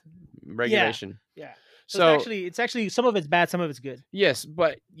forth, regulation. Yeah. So So it's actually some of it's bad, some of it's good. yes,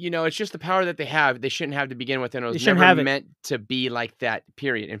 but it's just the power that they have. They shouldn't have to begin with, and it They was shouldn't never have it. meant to be like that.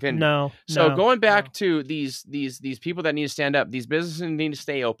 Period. Infinity. No. So No. going back no. to these people that need to stand up, these businesses need to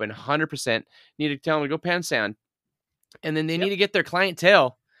stay open, 100%. Need to tell them to go pound sand, and then they need to get their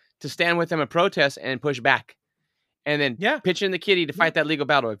clientele to stand with them and protest and push back, and then pitch in the kitty to fight that legal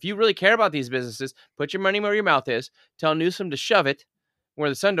battle. If you really care about these businesses, put your money where your mouth is. Tell Newsom to shove it where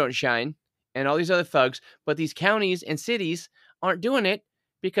the sun don't shine, and all these other thugs. But these counties and cities aren't doing it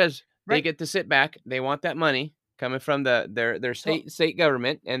because they get to sit back. They want that money coming from their state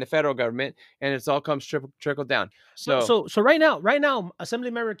government and the federal government, and it's all comes trickle down. So right now,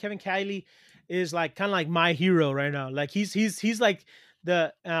 Assemblymember Kevin Kiley is like kind of like my hero right now. Like he's like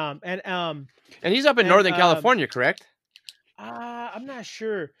the and he's up in Northern California, correct? I'm not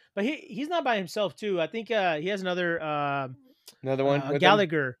sure, but he's not by himself too. I think he has another one,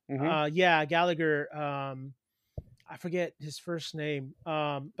 Gallagher. Mm-hmm. Gallagher. I forget his first name,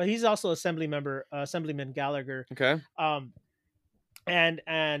 but he's also Assemblyman Gallagher. Okay.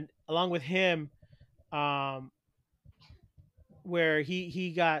 And along with him, where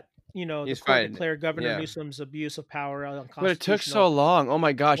he got the court declared Governor Newsom's abuse of power unconstitutional. But it took so long. Oh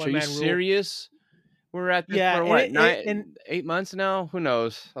my gosh, are you serious? We're at this for what, 8 months now? Who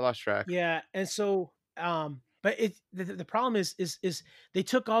knows? I lost track. Yeah, and so but the problem is they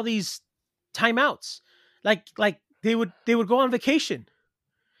took all these timeouts. Like they would go on vacation.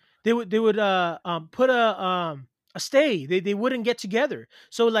 They would put a stay. They wouldn't get together.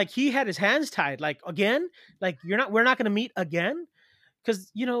 So like he had his hands tied. Like again, like we're not going to meet again, because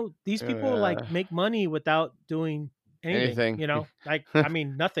these people like make money without doing anything. Like I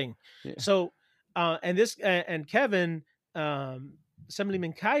mean nothing. Yeah. So and Kevin,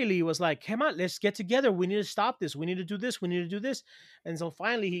 Assemblyman Kiley was like, come on, let's get together. We need to stop this. We need to do this. We need to do this. And so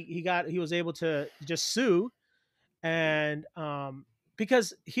finally he was able to just sue. And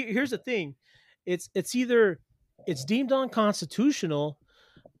because here's the thing, it's either it's deemed unconstitutional,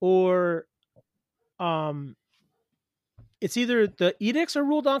 or it's either the edicts are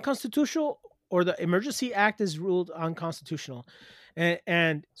ruled unconstitutional or the Emergency Act is ruled unconstitutional.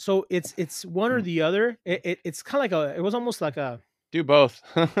 And so it's one or the other. It's kind of like it was almost like a do both.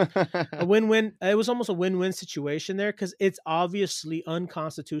 a win-win. It was almost a win-win situation there, because it's obviously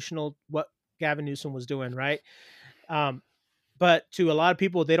unconstitutional what Gavin Newsom was doing, right? But to a lot of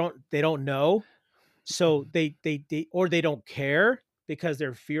people, they don't know, so they or they don't care because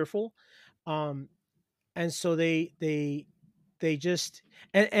they're fearful, and so they just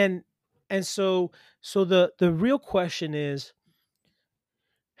and so the real question is,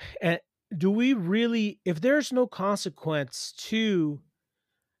 do we really, if there's no consequence to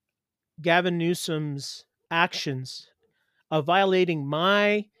Gavin Newsom's actions of violating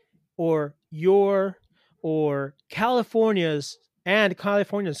my or your or California's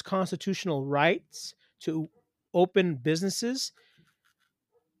constitutional rights to open businesses,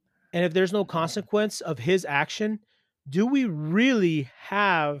 and if there's no consequence of his action, do we really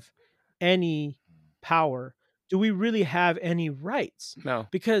have any power? Do we really have any rights? No.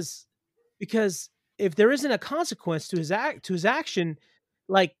 Because because if there isn't a consequence to his action,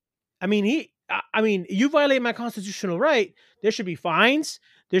 like, I mean, you violate my constitutional right, there should be fines,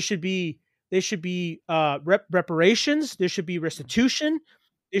 there should be reparations, there should be restitution,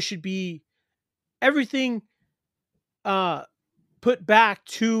 there should be everything uh put back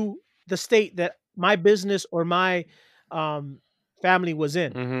to the state that my business or my um, family was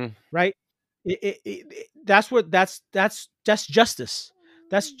in, Mm-hmm. right? That's what that's justice.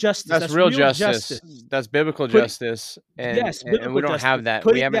 That's justice. That's That's real real justice. justice. That's biblical Putting justice, Yes, and we biblical don't have justice. that. We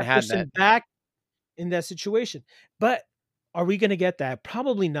Putting haven't that had that. person back in that situation. But are we going to get that?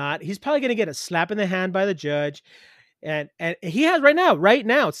 Probably not. He's probably going to get a slap in the hand by the judge, and he has right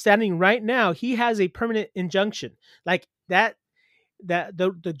now, standing right now, he has a permanent injunction like that. That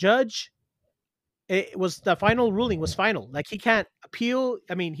the judge, it was the final ruling was final. Like he can't appeal.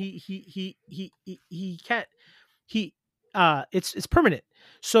 I mean, he can't. He it's permanent.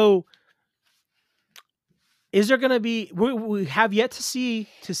 So is there going to be? We have yet to see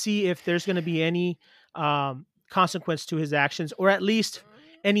if there's going to be any consequence to his actions, or at least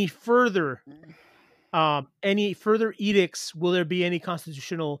any further edicts. Will there be any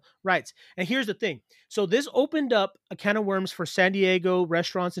constitutional rights? And here's the thing. So this opened up a can of worms for San Diego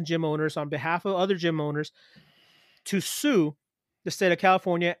restaurants and gym owners on behalf of other gym owners to sue the state of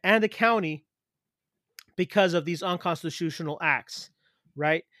California and the county because of these unconstitutional acts,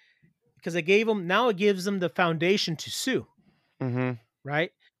 right? Because it gives them the foundation to sue, Mm-hmm.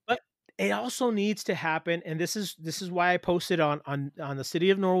 right? But it also needs to happen, and this is why I posted on the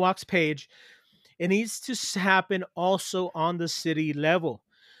City of Norwalk's page. It needs to happen also on the city level.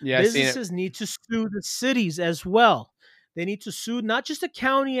 Yeah, Businesses need to sue the cities as well. They need to sue not just the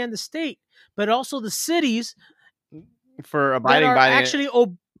county and the state, but also the cities for that abiding are by actually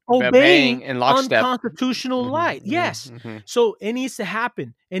obeying obeying in lockstep. unconstitutional rights. Yes. So it needs to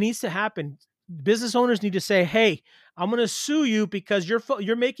happen. It needs to happen. Business owners need to say, "Hey, I'm going to sue you because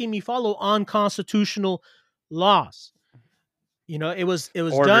you're making me follow unconstitutional laws." You know, it was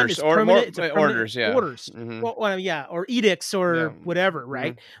Orders, done. It's or permanent. more, It's a permanent orders, yeah. orders. Mhm. Well, yeah, or edicts or Yeah. whatever,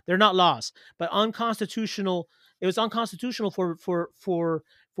 right? They're not laws, but unconstitutional. It was unconstitutional for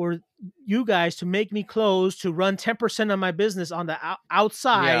you guys to make me close, to run 10% of my business on the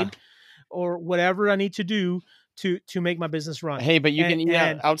outside or whatever I need to do to make my business run. Hey, but you can eat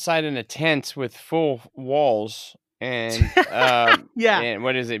outside in a tent with full walls and yeah. And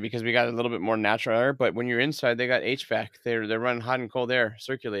what is it? Because we got a little bit more natural air, but when you're inside, they got HVAC. They're running hot and cold air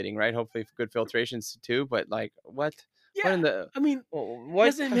circulating, right? Hopefully good filtrations too. But like, what? Yeah. What in the? I mean, what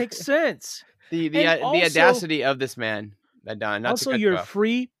doesn't make sense. The audacity of this man, Don. Also, you're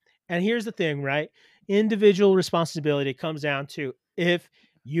free. And here's the thing, right? Individual responsibility comes down to, if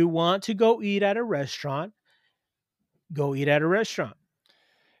you want to go eat at a restaurant, go eat at a restaurant.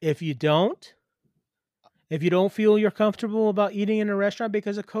 If you don't feel you're comfortable about eating in a restaurant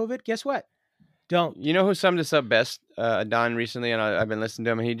because of COVID, guess what? Don't. You know who summed this up best? Don recently, and I've been listening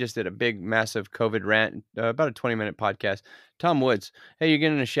to him, and he just did a big, massive COVID rant, about a 20-minute podcast. Tom Woods. Hey, you're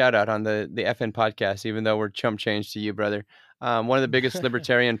getting a shout out on the FN podcast, even though we're chump change to you, brother. One of the biggest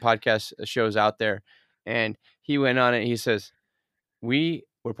libertarian podcast shows out there. And he went on it. He says, we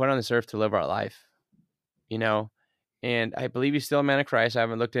were put on this earth to live our life, you know, and I believe he's still a man of Christ. I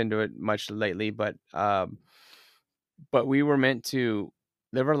haven't looked into it much lately, but we were meant to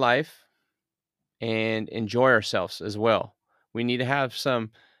live our life and enjoy ourselves as well. We need to have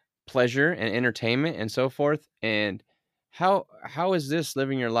some pleasure and entertainment and so forth. And how is this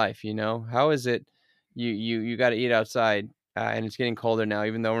living your life? You know, how is it you got to eat outside and it's getting colder now,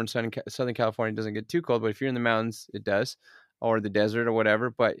 even though we're in Southern California, it doesn't get too cold, but if you're in the mountains, it does, or the desert or whatever.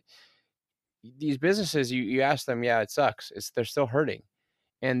 But these businesses, you ask them, yeah, it sucks. They're still hurting.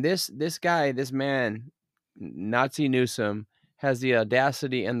 And this guy, this man, Nazi Newsom, has the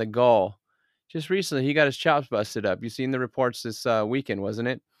audacity and the gall. Just recently, he got his chops busted up. You seen the reports this weekend, wasn't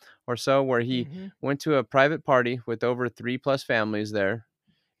it? Or so, where he went to a private party with over 3+ families there.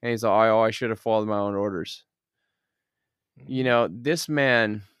 And he's like, oh, I should have followed my own orders. You know, this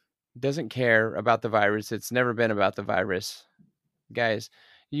man doesn't care about the virus. It's never been about the virus. Guys,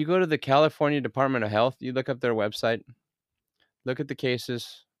 you go to the California Department of Health, you look up their website, look at the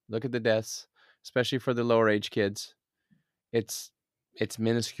cases, look at the deaths, especially for the lower age kids. It's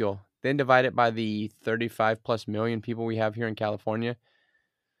minuscule. Then divide it by the 35+ million people we have here in California.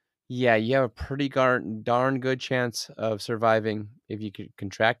 Yeah, you have a pretty darn good chance of surviving if you could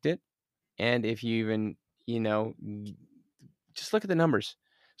contract it, and if you even just look at the numbers.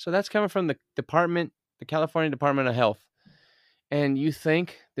 So that's coming from the California Department of Health. And you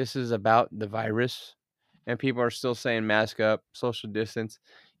think this is about the virus, and people are still saying mask up, social distance.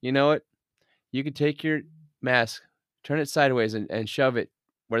 You know what? You could take your mask, turn it sideways, and shove it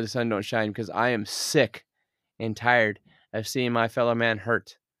where the sun don't shine, because I am sick and tired of seeing my fellow man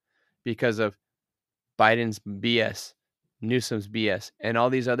hurt because of Biden's BS, Newsom's BS, and all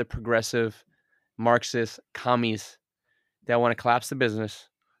these other progressive Marxist commies that want to collapse the business,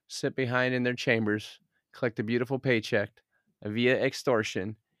 sit behind in their chambers, collect a beautiful paycheck via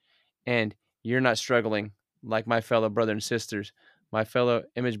extortion, and you're not struggling like my fellow brothers and sisters, my fellow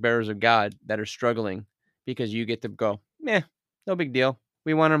image bearers of God that are struggling because you get to go, no big deal.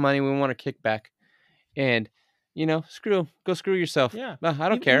 We want our money. We want a kickback. And, go screw yourself. Yeah. I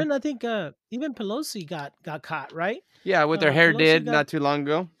don't care. Even I think even Pelosi got caught, right? Yeah, with her hair Pelosi did not too long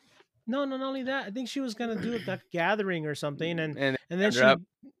ago. No, not only that. I think she was gonna do a gathering or something, and then her up.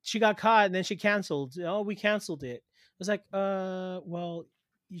 she got caught, and then she canceled. Oh, we canceled it. I was like, well,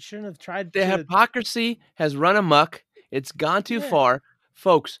 you shouldn't have tried. The hypocrisy has run amok. It's gone too far.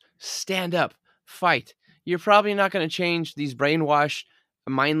 Folks, stand up, fight. You're probably not going to change these brainwashed,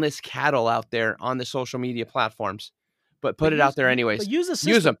 mindless cattle out there on the social media platforms, but put it out there anyways. But use the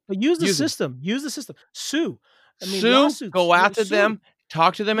system. Use them. But use the system. Use the system. Sue. Sue. Go after them.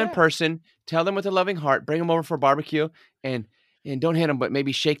 Talk to them in person. Tell them with a loving heart. Bring them over for a barbecue, and don't hit them, but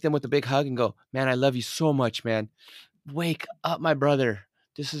maybe shake them with a big hug and go, man, I love you so much, man. Wake up, my brother.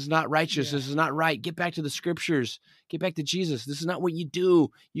 This is not righteous. This is not right. Get back to the scriptures. Get back to Jesus. This is not what you do.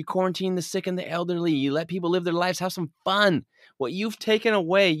 You quarantine the sick and the elderly. You let people live their lives. Have some fun. What you've taken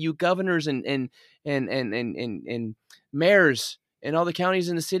away, you governors and mayors in all the counties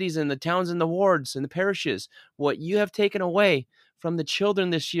and the cities and the towns and the wards and the parishes, what you have taken away from the children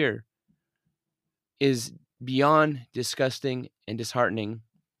this year is beyond disgusting and disheartening.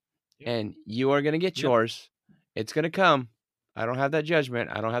 And you are going to get yours. It's going to come. I don't have that judgment.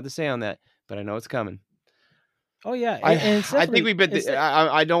 I don't have the say on that, but I know it's coming. Oh yeah, I think we bit.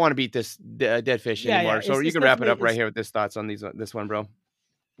 I don't want to beat this dead fish anymore. So you can wrap it up right here with this thoughts on this one, bro.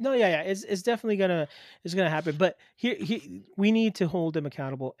 No, yeah, it's definitely gonna happen. But here we need to hold them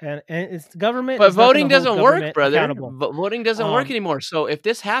accountable, and it's the government. But voting doesn't work, brother. Voting doesn't work anymore. So if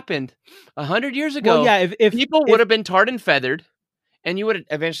this happened 100 years ago, if people would have been tarred and feathered, and you would have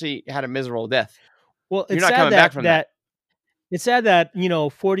eventually had a miserable death. Well, you're not coming back from that. It's sad that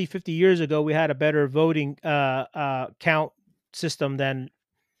 40, 50 years ago we had a better voting count system than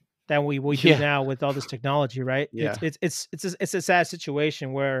we do now with all this technology, right? Yeah. It's a sad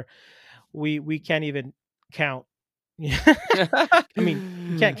situation where we can't even count. I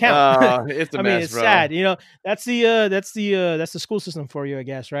mean, you can't count. It's a mess, it's bro. sad. That's the school system for you, I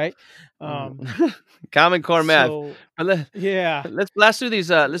guess, right? Common Core math. Let's blast through these.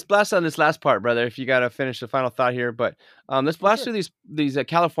 Let's blast on this last part, brother. If you got to finish the final thought here, but let's blast through these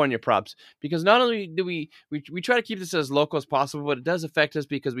California props, because not only do we try to keep this as local as possible, but it does affect us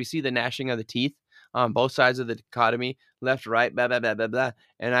because we see the gnashing of the teeth on both sides of the dichotomy, left, right, blah, blah, blah, blah, blah.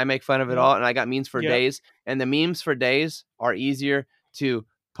 And I make fun of it all. And I got memes for days. And the memes for days are easier to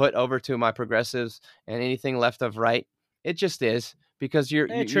put over to my progressives and anything left of right. It just is, because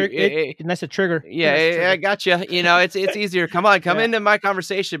that's a trigger. Yeah, I got you. It's easier. Come into my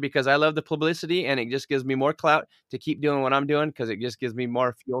conversation, because I love the publicity, and it just gives me more clout to keep doing what I'm doing, because it just gives me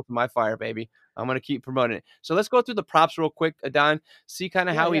more fuel to my fire, baby. I'm going to keep promoting it. So let's go through the props real quick, Adon, see kind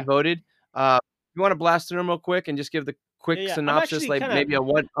of how we voted. You want to blast through them real quick and just give the quick synopsis, like maybe a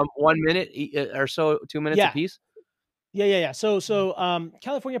 1 minute or so, 2 minutes apiece? Yeah. So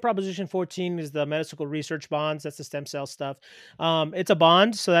California Proposition 14 is the medical research bonds. That's the stem cell stuff. It's a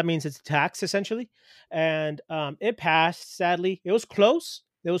bond, so that means it's a tax essentially. And it passed. Sadly, it was close.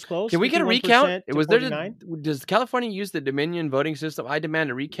 Can we get a recount? Does California use the Dominion voting system? I demand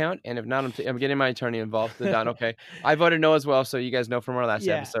a recount, and if not, I'm getting my attorney involved. Okay, I voted no as well, so you guys know from our last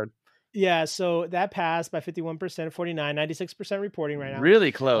episode. Yeah, so that passed by 51%, 49, 96% reporting right now.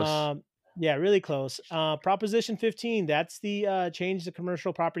 Really close. Yeah, really close. Proposition 15, that's the change the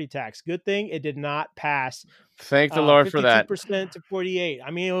commercial property tax. Good thing it did not pass. Thank the Lord for that. 52% to 48.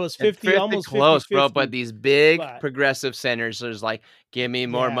 I mean, it was 50, almost close, 50, bro. But these big progressive centers is like, give me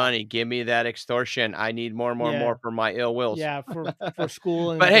more money, give me that extortion. I need more for my ill wills. Yeah, for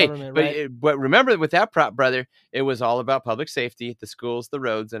school and but government, right? But remember, with that prop, brother, it was all about public safety, the schools, the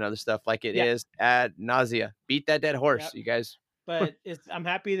roads, and other stuff like it is ad nausea. Beat that dead horse, you guys. But I'm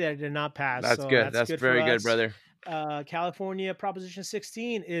happy that it did not pass. That's good. That's very good, brother. California Proposition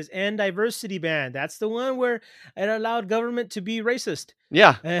 16 is end diversity ban. That's the one where it allowed government to be racist.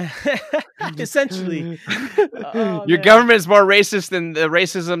 Yeah. Essentially. Oh, Your man. government is more racist than the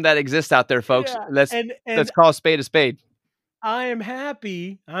racism that exists out there, folks. Yeah. Let's call a spade a spade. I'm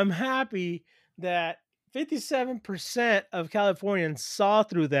happy that 57% of Californians saw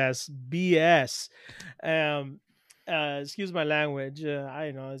through this BS. Excuse my language.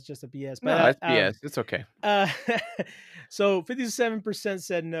 I know it's just a BS, but No, it's BS. It's okay. So 57%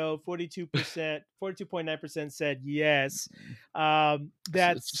 said no, 42.9% said yes.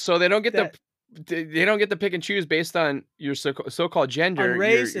 That's so they don't get the pick and choose based on your so-called gender, on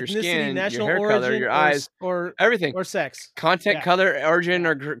race, your ethnicity, skin, national your hair origin, color, your eyes, or everything, or sex, content, Yeah. color, origin,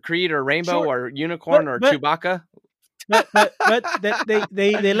 or creed, or rainbow, Sure. or unicorn, or Chewbacca. But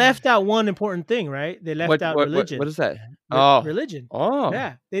they left out one important thing, right? They left out religion. What is that? Religion. Oh,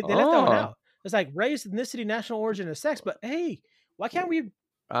 Yeah, they left that one out. It's like race, ethnicity, national origin, and sex. But hey, why can't we? What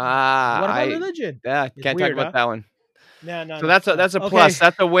about religion? Yeah, can't talk about that one. No. So that's a plus.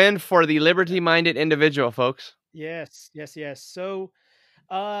 That's a win for the liberty-minded individual, folks. Yes. So,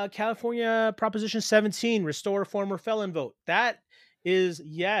 California Proposition 17, restore former felon vote. That's a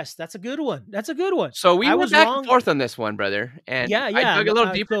good one. So we went back and forth on this one, brother. And I dug a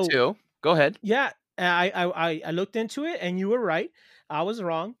little deeper too. Go ahead. Yeah, I looked into it, and you were right. I was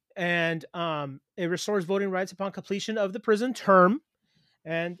wrong. And it restores voting rights upon completion of the prison term.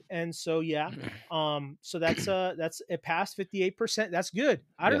 And so so that's it passed 58%. That's good.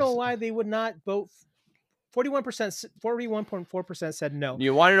 I don't know why they would not vote. 41.4% said no.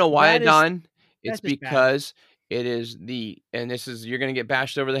 You want to know why, Don? It's because it is you're going to get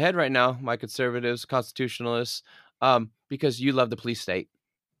bashed over the head right now, my conservatives, constitutionalists, because you love the police state.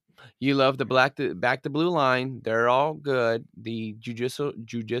 You love the back to blue line. They're all good. The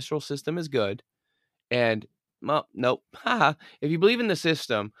judicial system is good. And well, nope. If you believe in the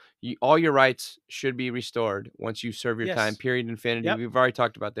system, all your rights should be restored once you serve your time, period, infinity. Yep. We've already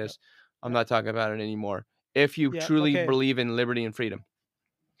talked about this. I'm not talking about it anymore. If you truly believe in liberty and freedom.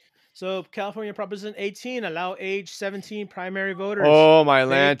 So California Proposition 18, allow age 17 primary voters. Oh, my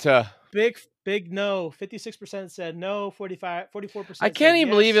Lanta. Big no. 56% said no. 44%. I can't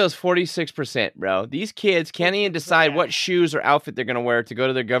even believe it was 46%, bro. These kids can't even decide what shoes or outfit they're going to wear to go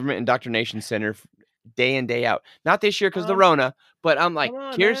to their government indoctrination center day in, day out. Not this year because the Rona, but I'm like,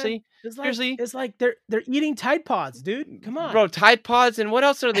 seriously? It's like they're eating Tide Pods, dude. Come on. Bro, Tide Pods, and what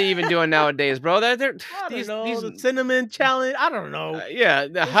else are they even doing nowadays, bro? They're the cinnamon challenge. I don't know.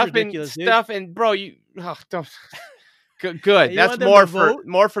 The huffing stuff, dude. And bro, don't. Good. That's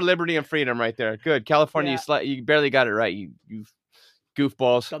more for liberty and freedom right there. Good. California, you barely got it right. You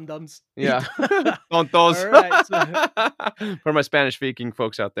goofballs. Dum-dums. Yeah. Tontos. Right, for my Spanish speaking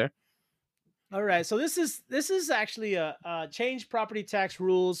folks out there. All right, so this is actually a change property tax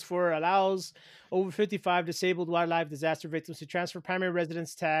rules for allows over 55 disabled wildlife disaster victims to transfer primary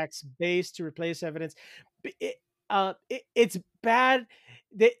residence tax base to replace evidence. It's bad.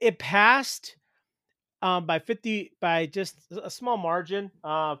 It passed by just a small margin,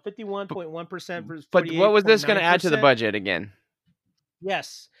 51.1% versus 48.9%. But what was this going to add to the budget again?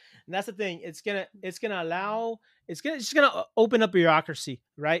 Yes. And that's the thing. It's just gonna open up bureaucracy,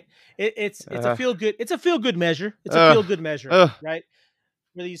 right? It's a feel good measure. It's a feel good measure, right?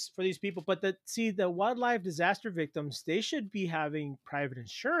 For these people. But the wildlife disaster victims, they should be having private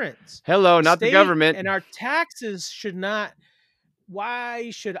insurance. Hello, not the government. And our taxes should not.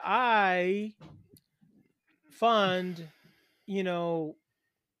 Why should I fund,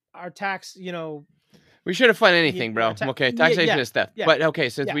 our tax, We should have funded anything, bro. Okay, taxation is stuff. Yeah. But okay,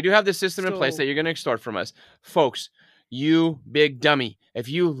 since we do have this system in place that you're going to extort from us, folks, you big dummy, if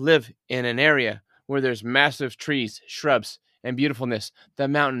you live in an area where there's massive trees, shrubs, and beautifulness, the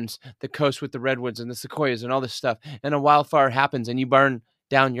mountains, the coast with the redwoods and the sequoias and all this stuff, and a wildfire happens and you burn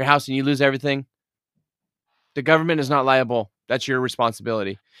down your house and you lose everything, the government is not liable. That's your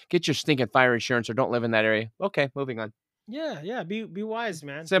responsibility. Get your stinking fire insurance or don't live in that area. Okay, moving on. Yeah. Be wise,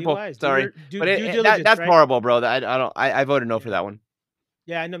 man. Simple. Be wise. Sorry, but that's right? Horrible, bro. I voted no for that one.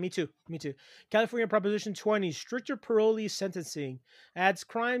 Yeah, no, me too. California Proposition 20, stricter parolee sentencing, adds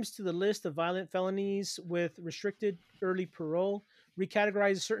crimes to the list of violent felonies with restricted early parole,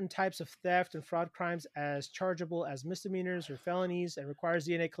 recategorizes certain types of theft and fraud crimes as chargeable as misdemeanors or felonies, and requires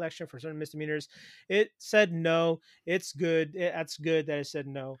DNA collection for certain misdemeanors. It said no. It's good. That's good that it said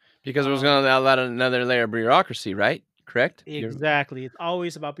no. Because it was going to allow another layer of bureaucracy, right? Correct? Exactly. It's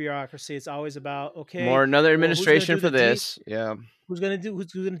always about bureaucracy. It's always about another administration for this. Yeah. Who's gonna do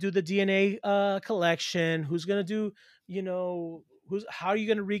the DNA collection? Who's gonna do how are you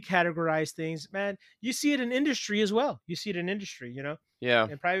going to recategorize things, man? You see it in industry as well. You see it in industry, Yeah,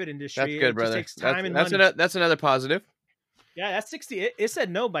 in private that's industry. good, It just brother. takes That's time and that's money. another that's another positive. Yeah, that's 60. It said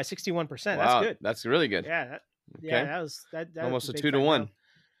no by 61%. That's Wow, good. that's really good. Yeah, Okay, that was that was almost a a big 2 to fat no. 1.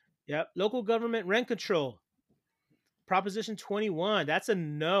 Yep. Local government rent control. Proposition 21. That's a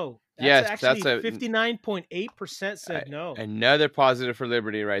no. That's Yes, that's actually a 59.8% said no. another positive for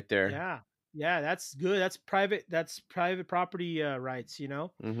liberty right there. Yeah. Yeah, that's good. That's private property rights,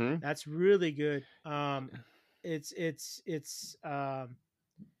 Mm-hmm. That's really good. It's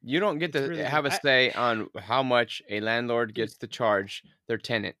You don't get it's to really good. have a say on how much a landlord gets to charge their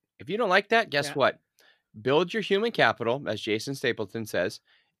tenant. If you don't like that, guess Yeah. what? Build your human capital, as Jason Stapleton says,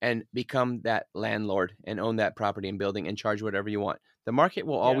 and become that landlord and own that property and building and charge whatever you want. The market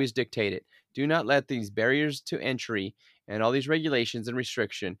will Yeah. always dictate it. Do not let these barriers to entry and all these regulations and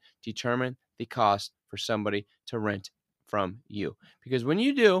restriction determine the cost for somebody to rent from you. Because when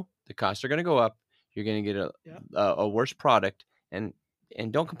you do, the costs are going to go up. You're going to get Yeah. a worse product, and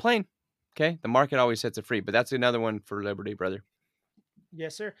don't complain. Okay, the market always sets it free, but that's another one for liberty, brother.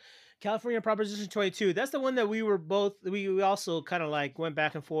 Yes, sir. California Proposition 22. That's the one that we also kind of like went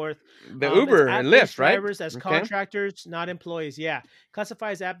back and forth. The It's Uber and app-based Lyft, right? drivers as Okay. contractors, not employees. Yeah.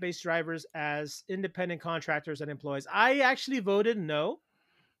 Classifies app-based drivers as independent contractors and employees. I actually voted no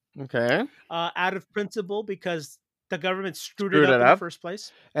Okay. out of principle because the government screwed it Screwed up it in the up. first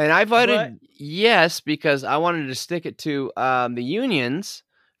place. And I But voted yes because I wanted to stick it to the unions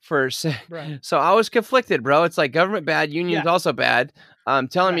first. right. So I was conflicted, bro. It's like government bad, unions Yeah. also bad.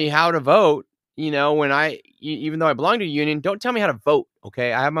 Telling me Right. how to vote, when even though I belong to a union, don't tell me how to vote,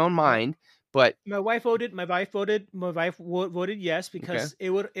 okay? I have my own mind, but My wife voted. My wife voted yes okay. because it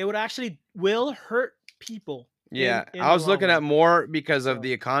would actually will hurt people. Yeah, in I the was long looking at run. more because of So,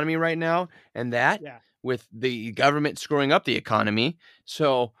 the economy right now, and that yeah. with the government screwing up the economy.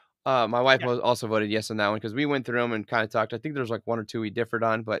 So my wife Yeah. also voted yes on that one because we went through them and kind of talked. I think there's like one or two we differed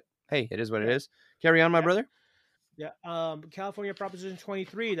on, but hey, it is what it Yeah. is. Carry on, my Yeah. brother. Yeah. California Proposition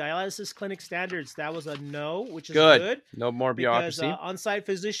 23, dialysis clinic standards. That was a no, which is Good. good No more because bureaucracy. on-site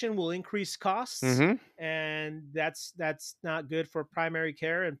physician will increase costs, Mm-hmm. and that's not good for primary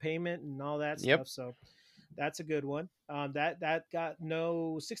care and payment and all that Yep. stuff. So that's a good one. That got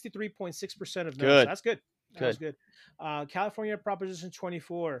no 63.6% of no. Good. So that's good. That was Good. good. California Proposition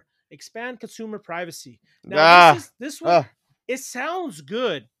 24, expand consumer privacy. Now this one. It sounds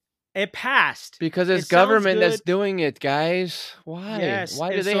good. It passed because it's It sounds government that's good. doing it, guys. Why? Yes, Why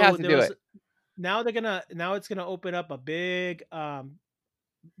do and they so have to there do was it? now it's gonna open up a big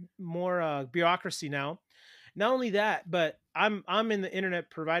more bureaucracy now. Not only that, but I'm in the internet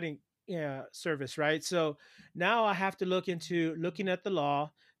providing service, right? So now I have to looking at the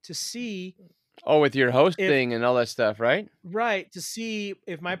law to see Oh, with your if hosting and all that stuff, right? right to see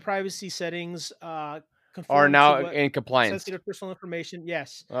if my privacy settings Are conform to now what in compliance. sensitive personal information.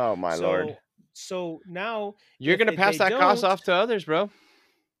 Yes. Oh my lord. So now You're if gonna pass they that cost don't off to others, bro.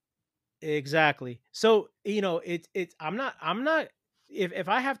 exactly. So it I'm not if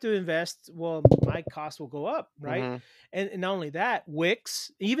I have to invest, well, my cost will go up, right? Mhm. And not only that,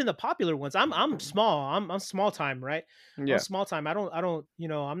 Wix, even the popular ones. I'm small. I'm small time, right? I'm Yeah. small time. I don't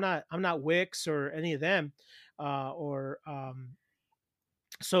I'm not Wix or any of them, or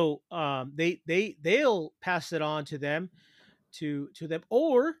so they'll pass it on to them to them,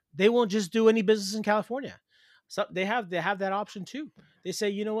 or they won't just do any business in California. So they have that option too. They say,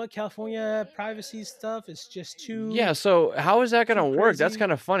 you know what, California privacy stuff is just Yeah, so how is that too gonna work? That's crazy.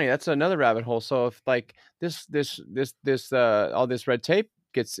 kind of funny. That's another rabbit hole. So if like this all this red tape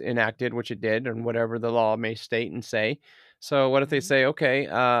gets enacted, which it did, and whatever the law may state and say. So what if they Mhm. say, okay,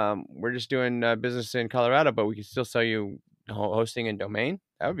 we're just doing business in Colorado, but we can still sell you hosting and domain?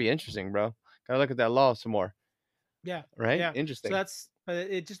 That would be interesting, bro. Gotta look at that law some more. Yeah, Right? yeah. So Interesting. that's but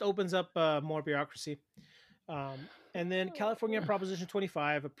it just opens up more bureaucracy. And then California Proposition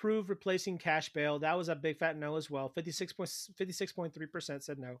 25 approved replacing cash bail. That was a big fat no as well. 56.3%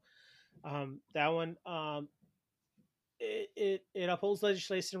 said no. That one it upholds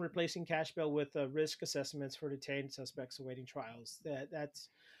legislation replacing cash bail with risk assessments for detained suspects awaiting trials. That's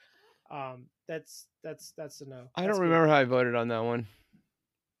a no. I That's don't good. remember how I voted on that one,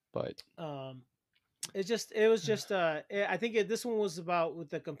 but It was just I think this one was about with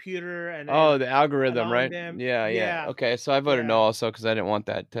the computer and the algorithm, allowing right? them. Yeah. Okay, so I voted no Yeah, also because I didn't want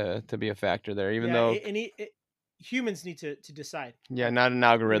that to be a factor there, even yeah. though Humans need to decide. yeah, Like, not an you know what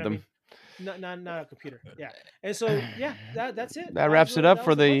I algorithm. mean? Not a computer. Yeah. And so yeah, that's it. That wraps it up That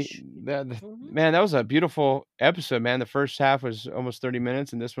for was the push. Mhm. man. That was a beautiful episode, man. The first half was almost 30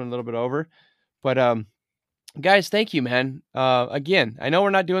 minutes, and this one a little bit over. But Guys, thank you, man. Again, I know we're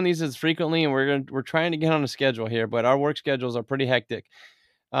not doing these as frequently, and we're trying to get on a schedule here, but our work schedules are pretty hectic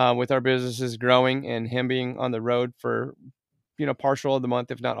with our businesses growing and him being on the road for partial of the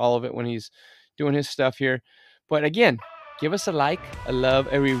month, if not all of it, when he's doing his stuff here. But again, give us a like, a love,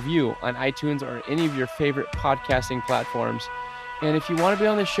 a review on iTunes or any of your favorite podcasting platforms. And if you want to be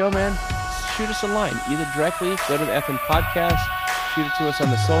on this show, man, shoot us a line. Either directly go to the FN Podcast, shoot it to us on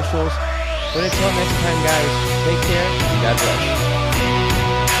the socials. But until next time, guys, take care and God bless.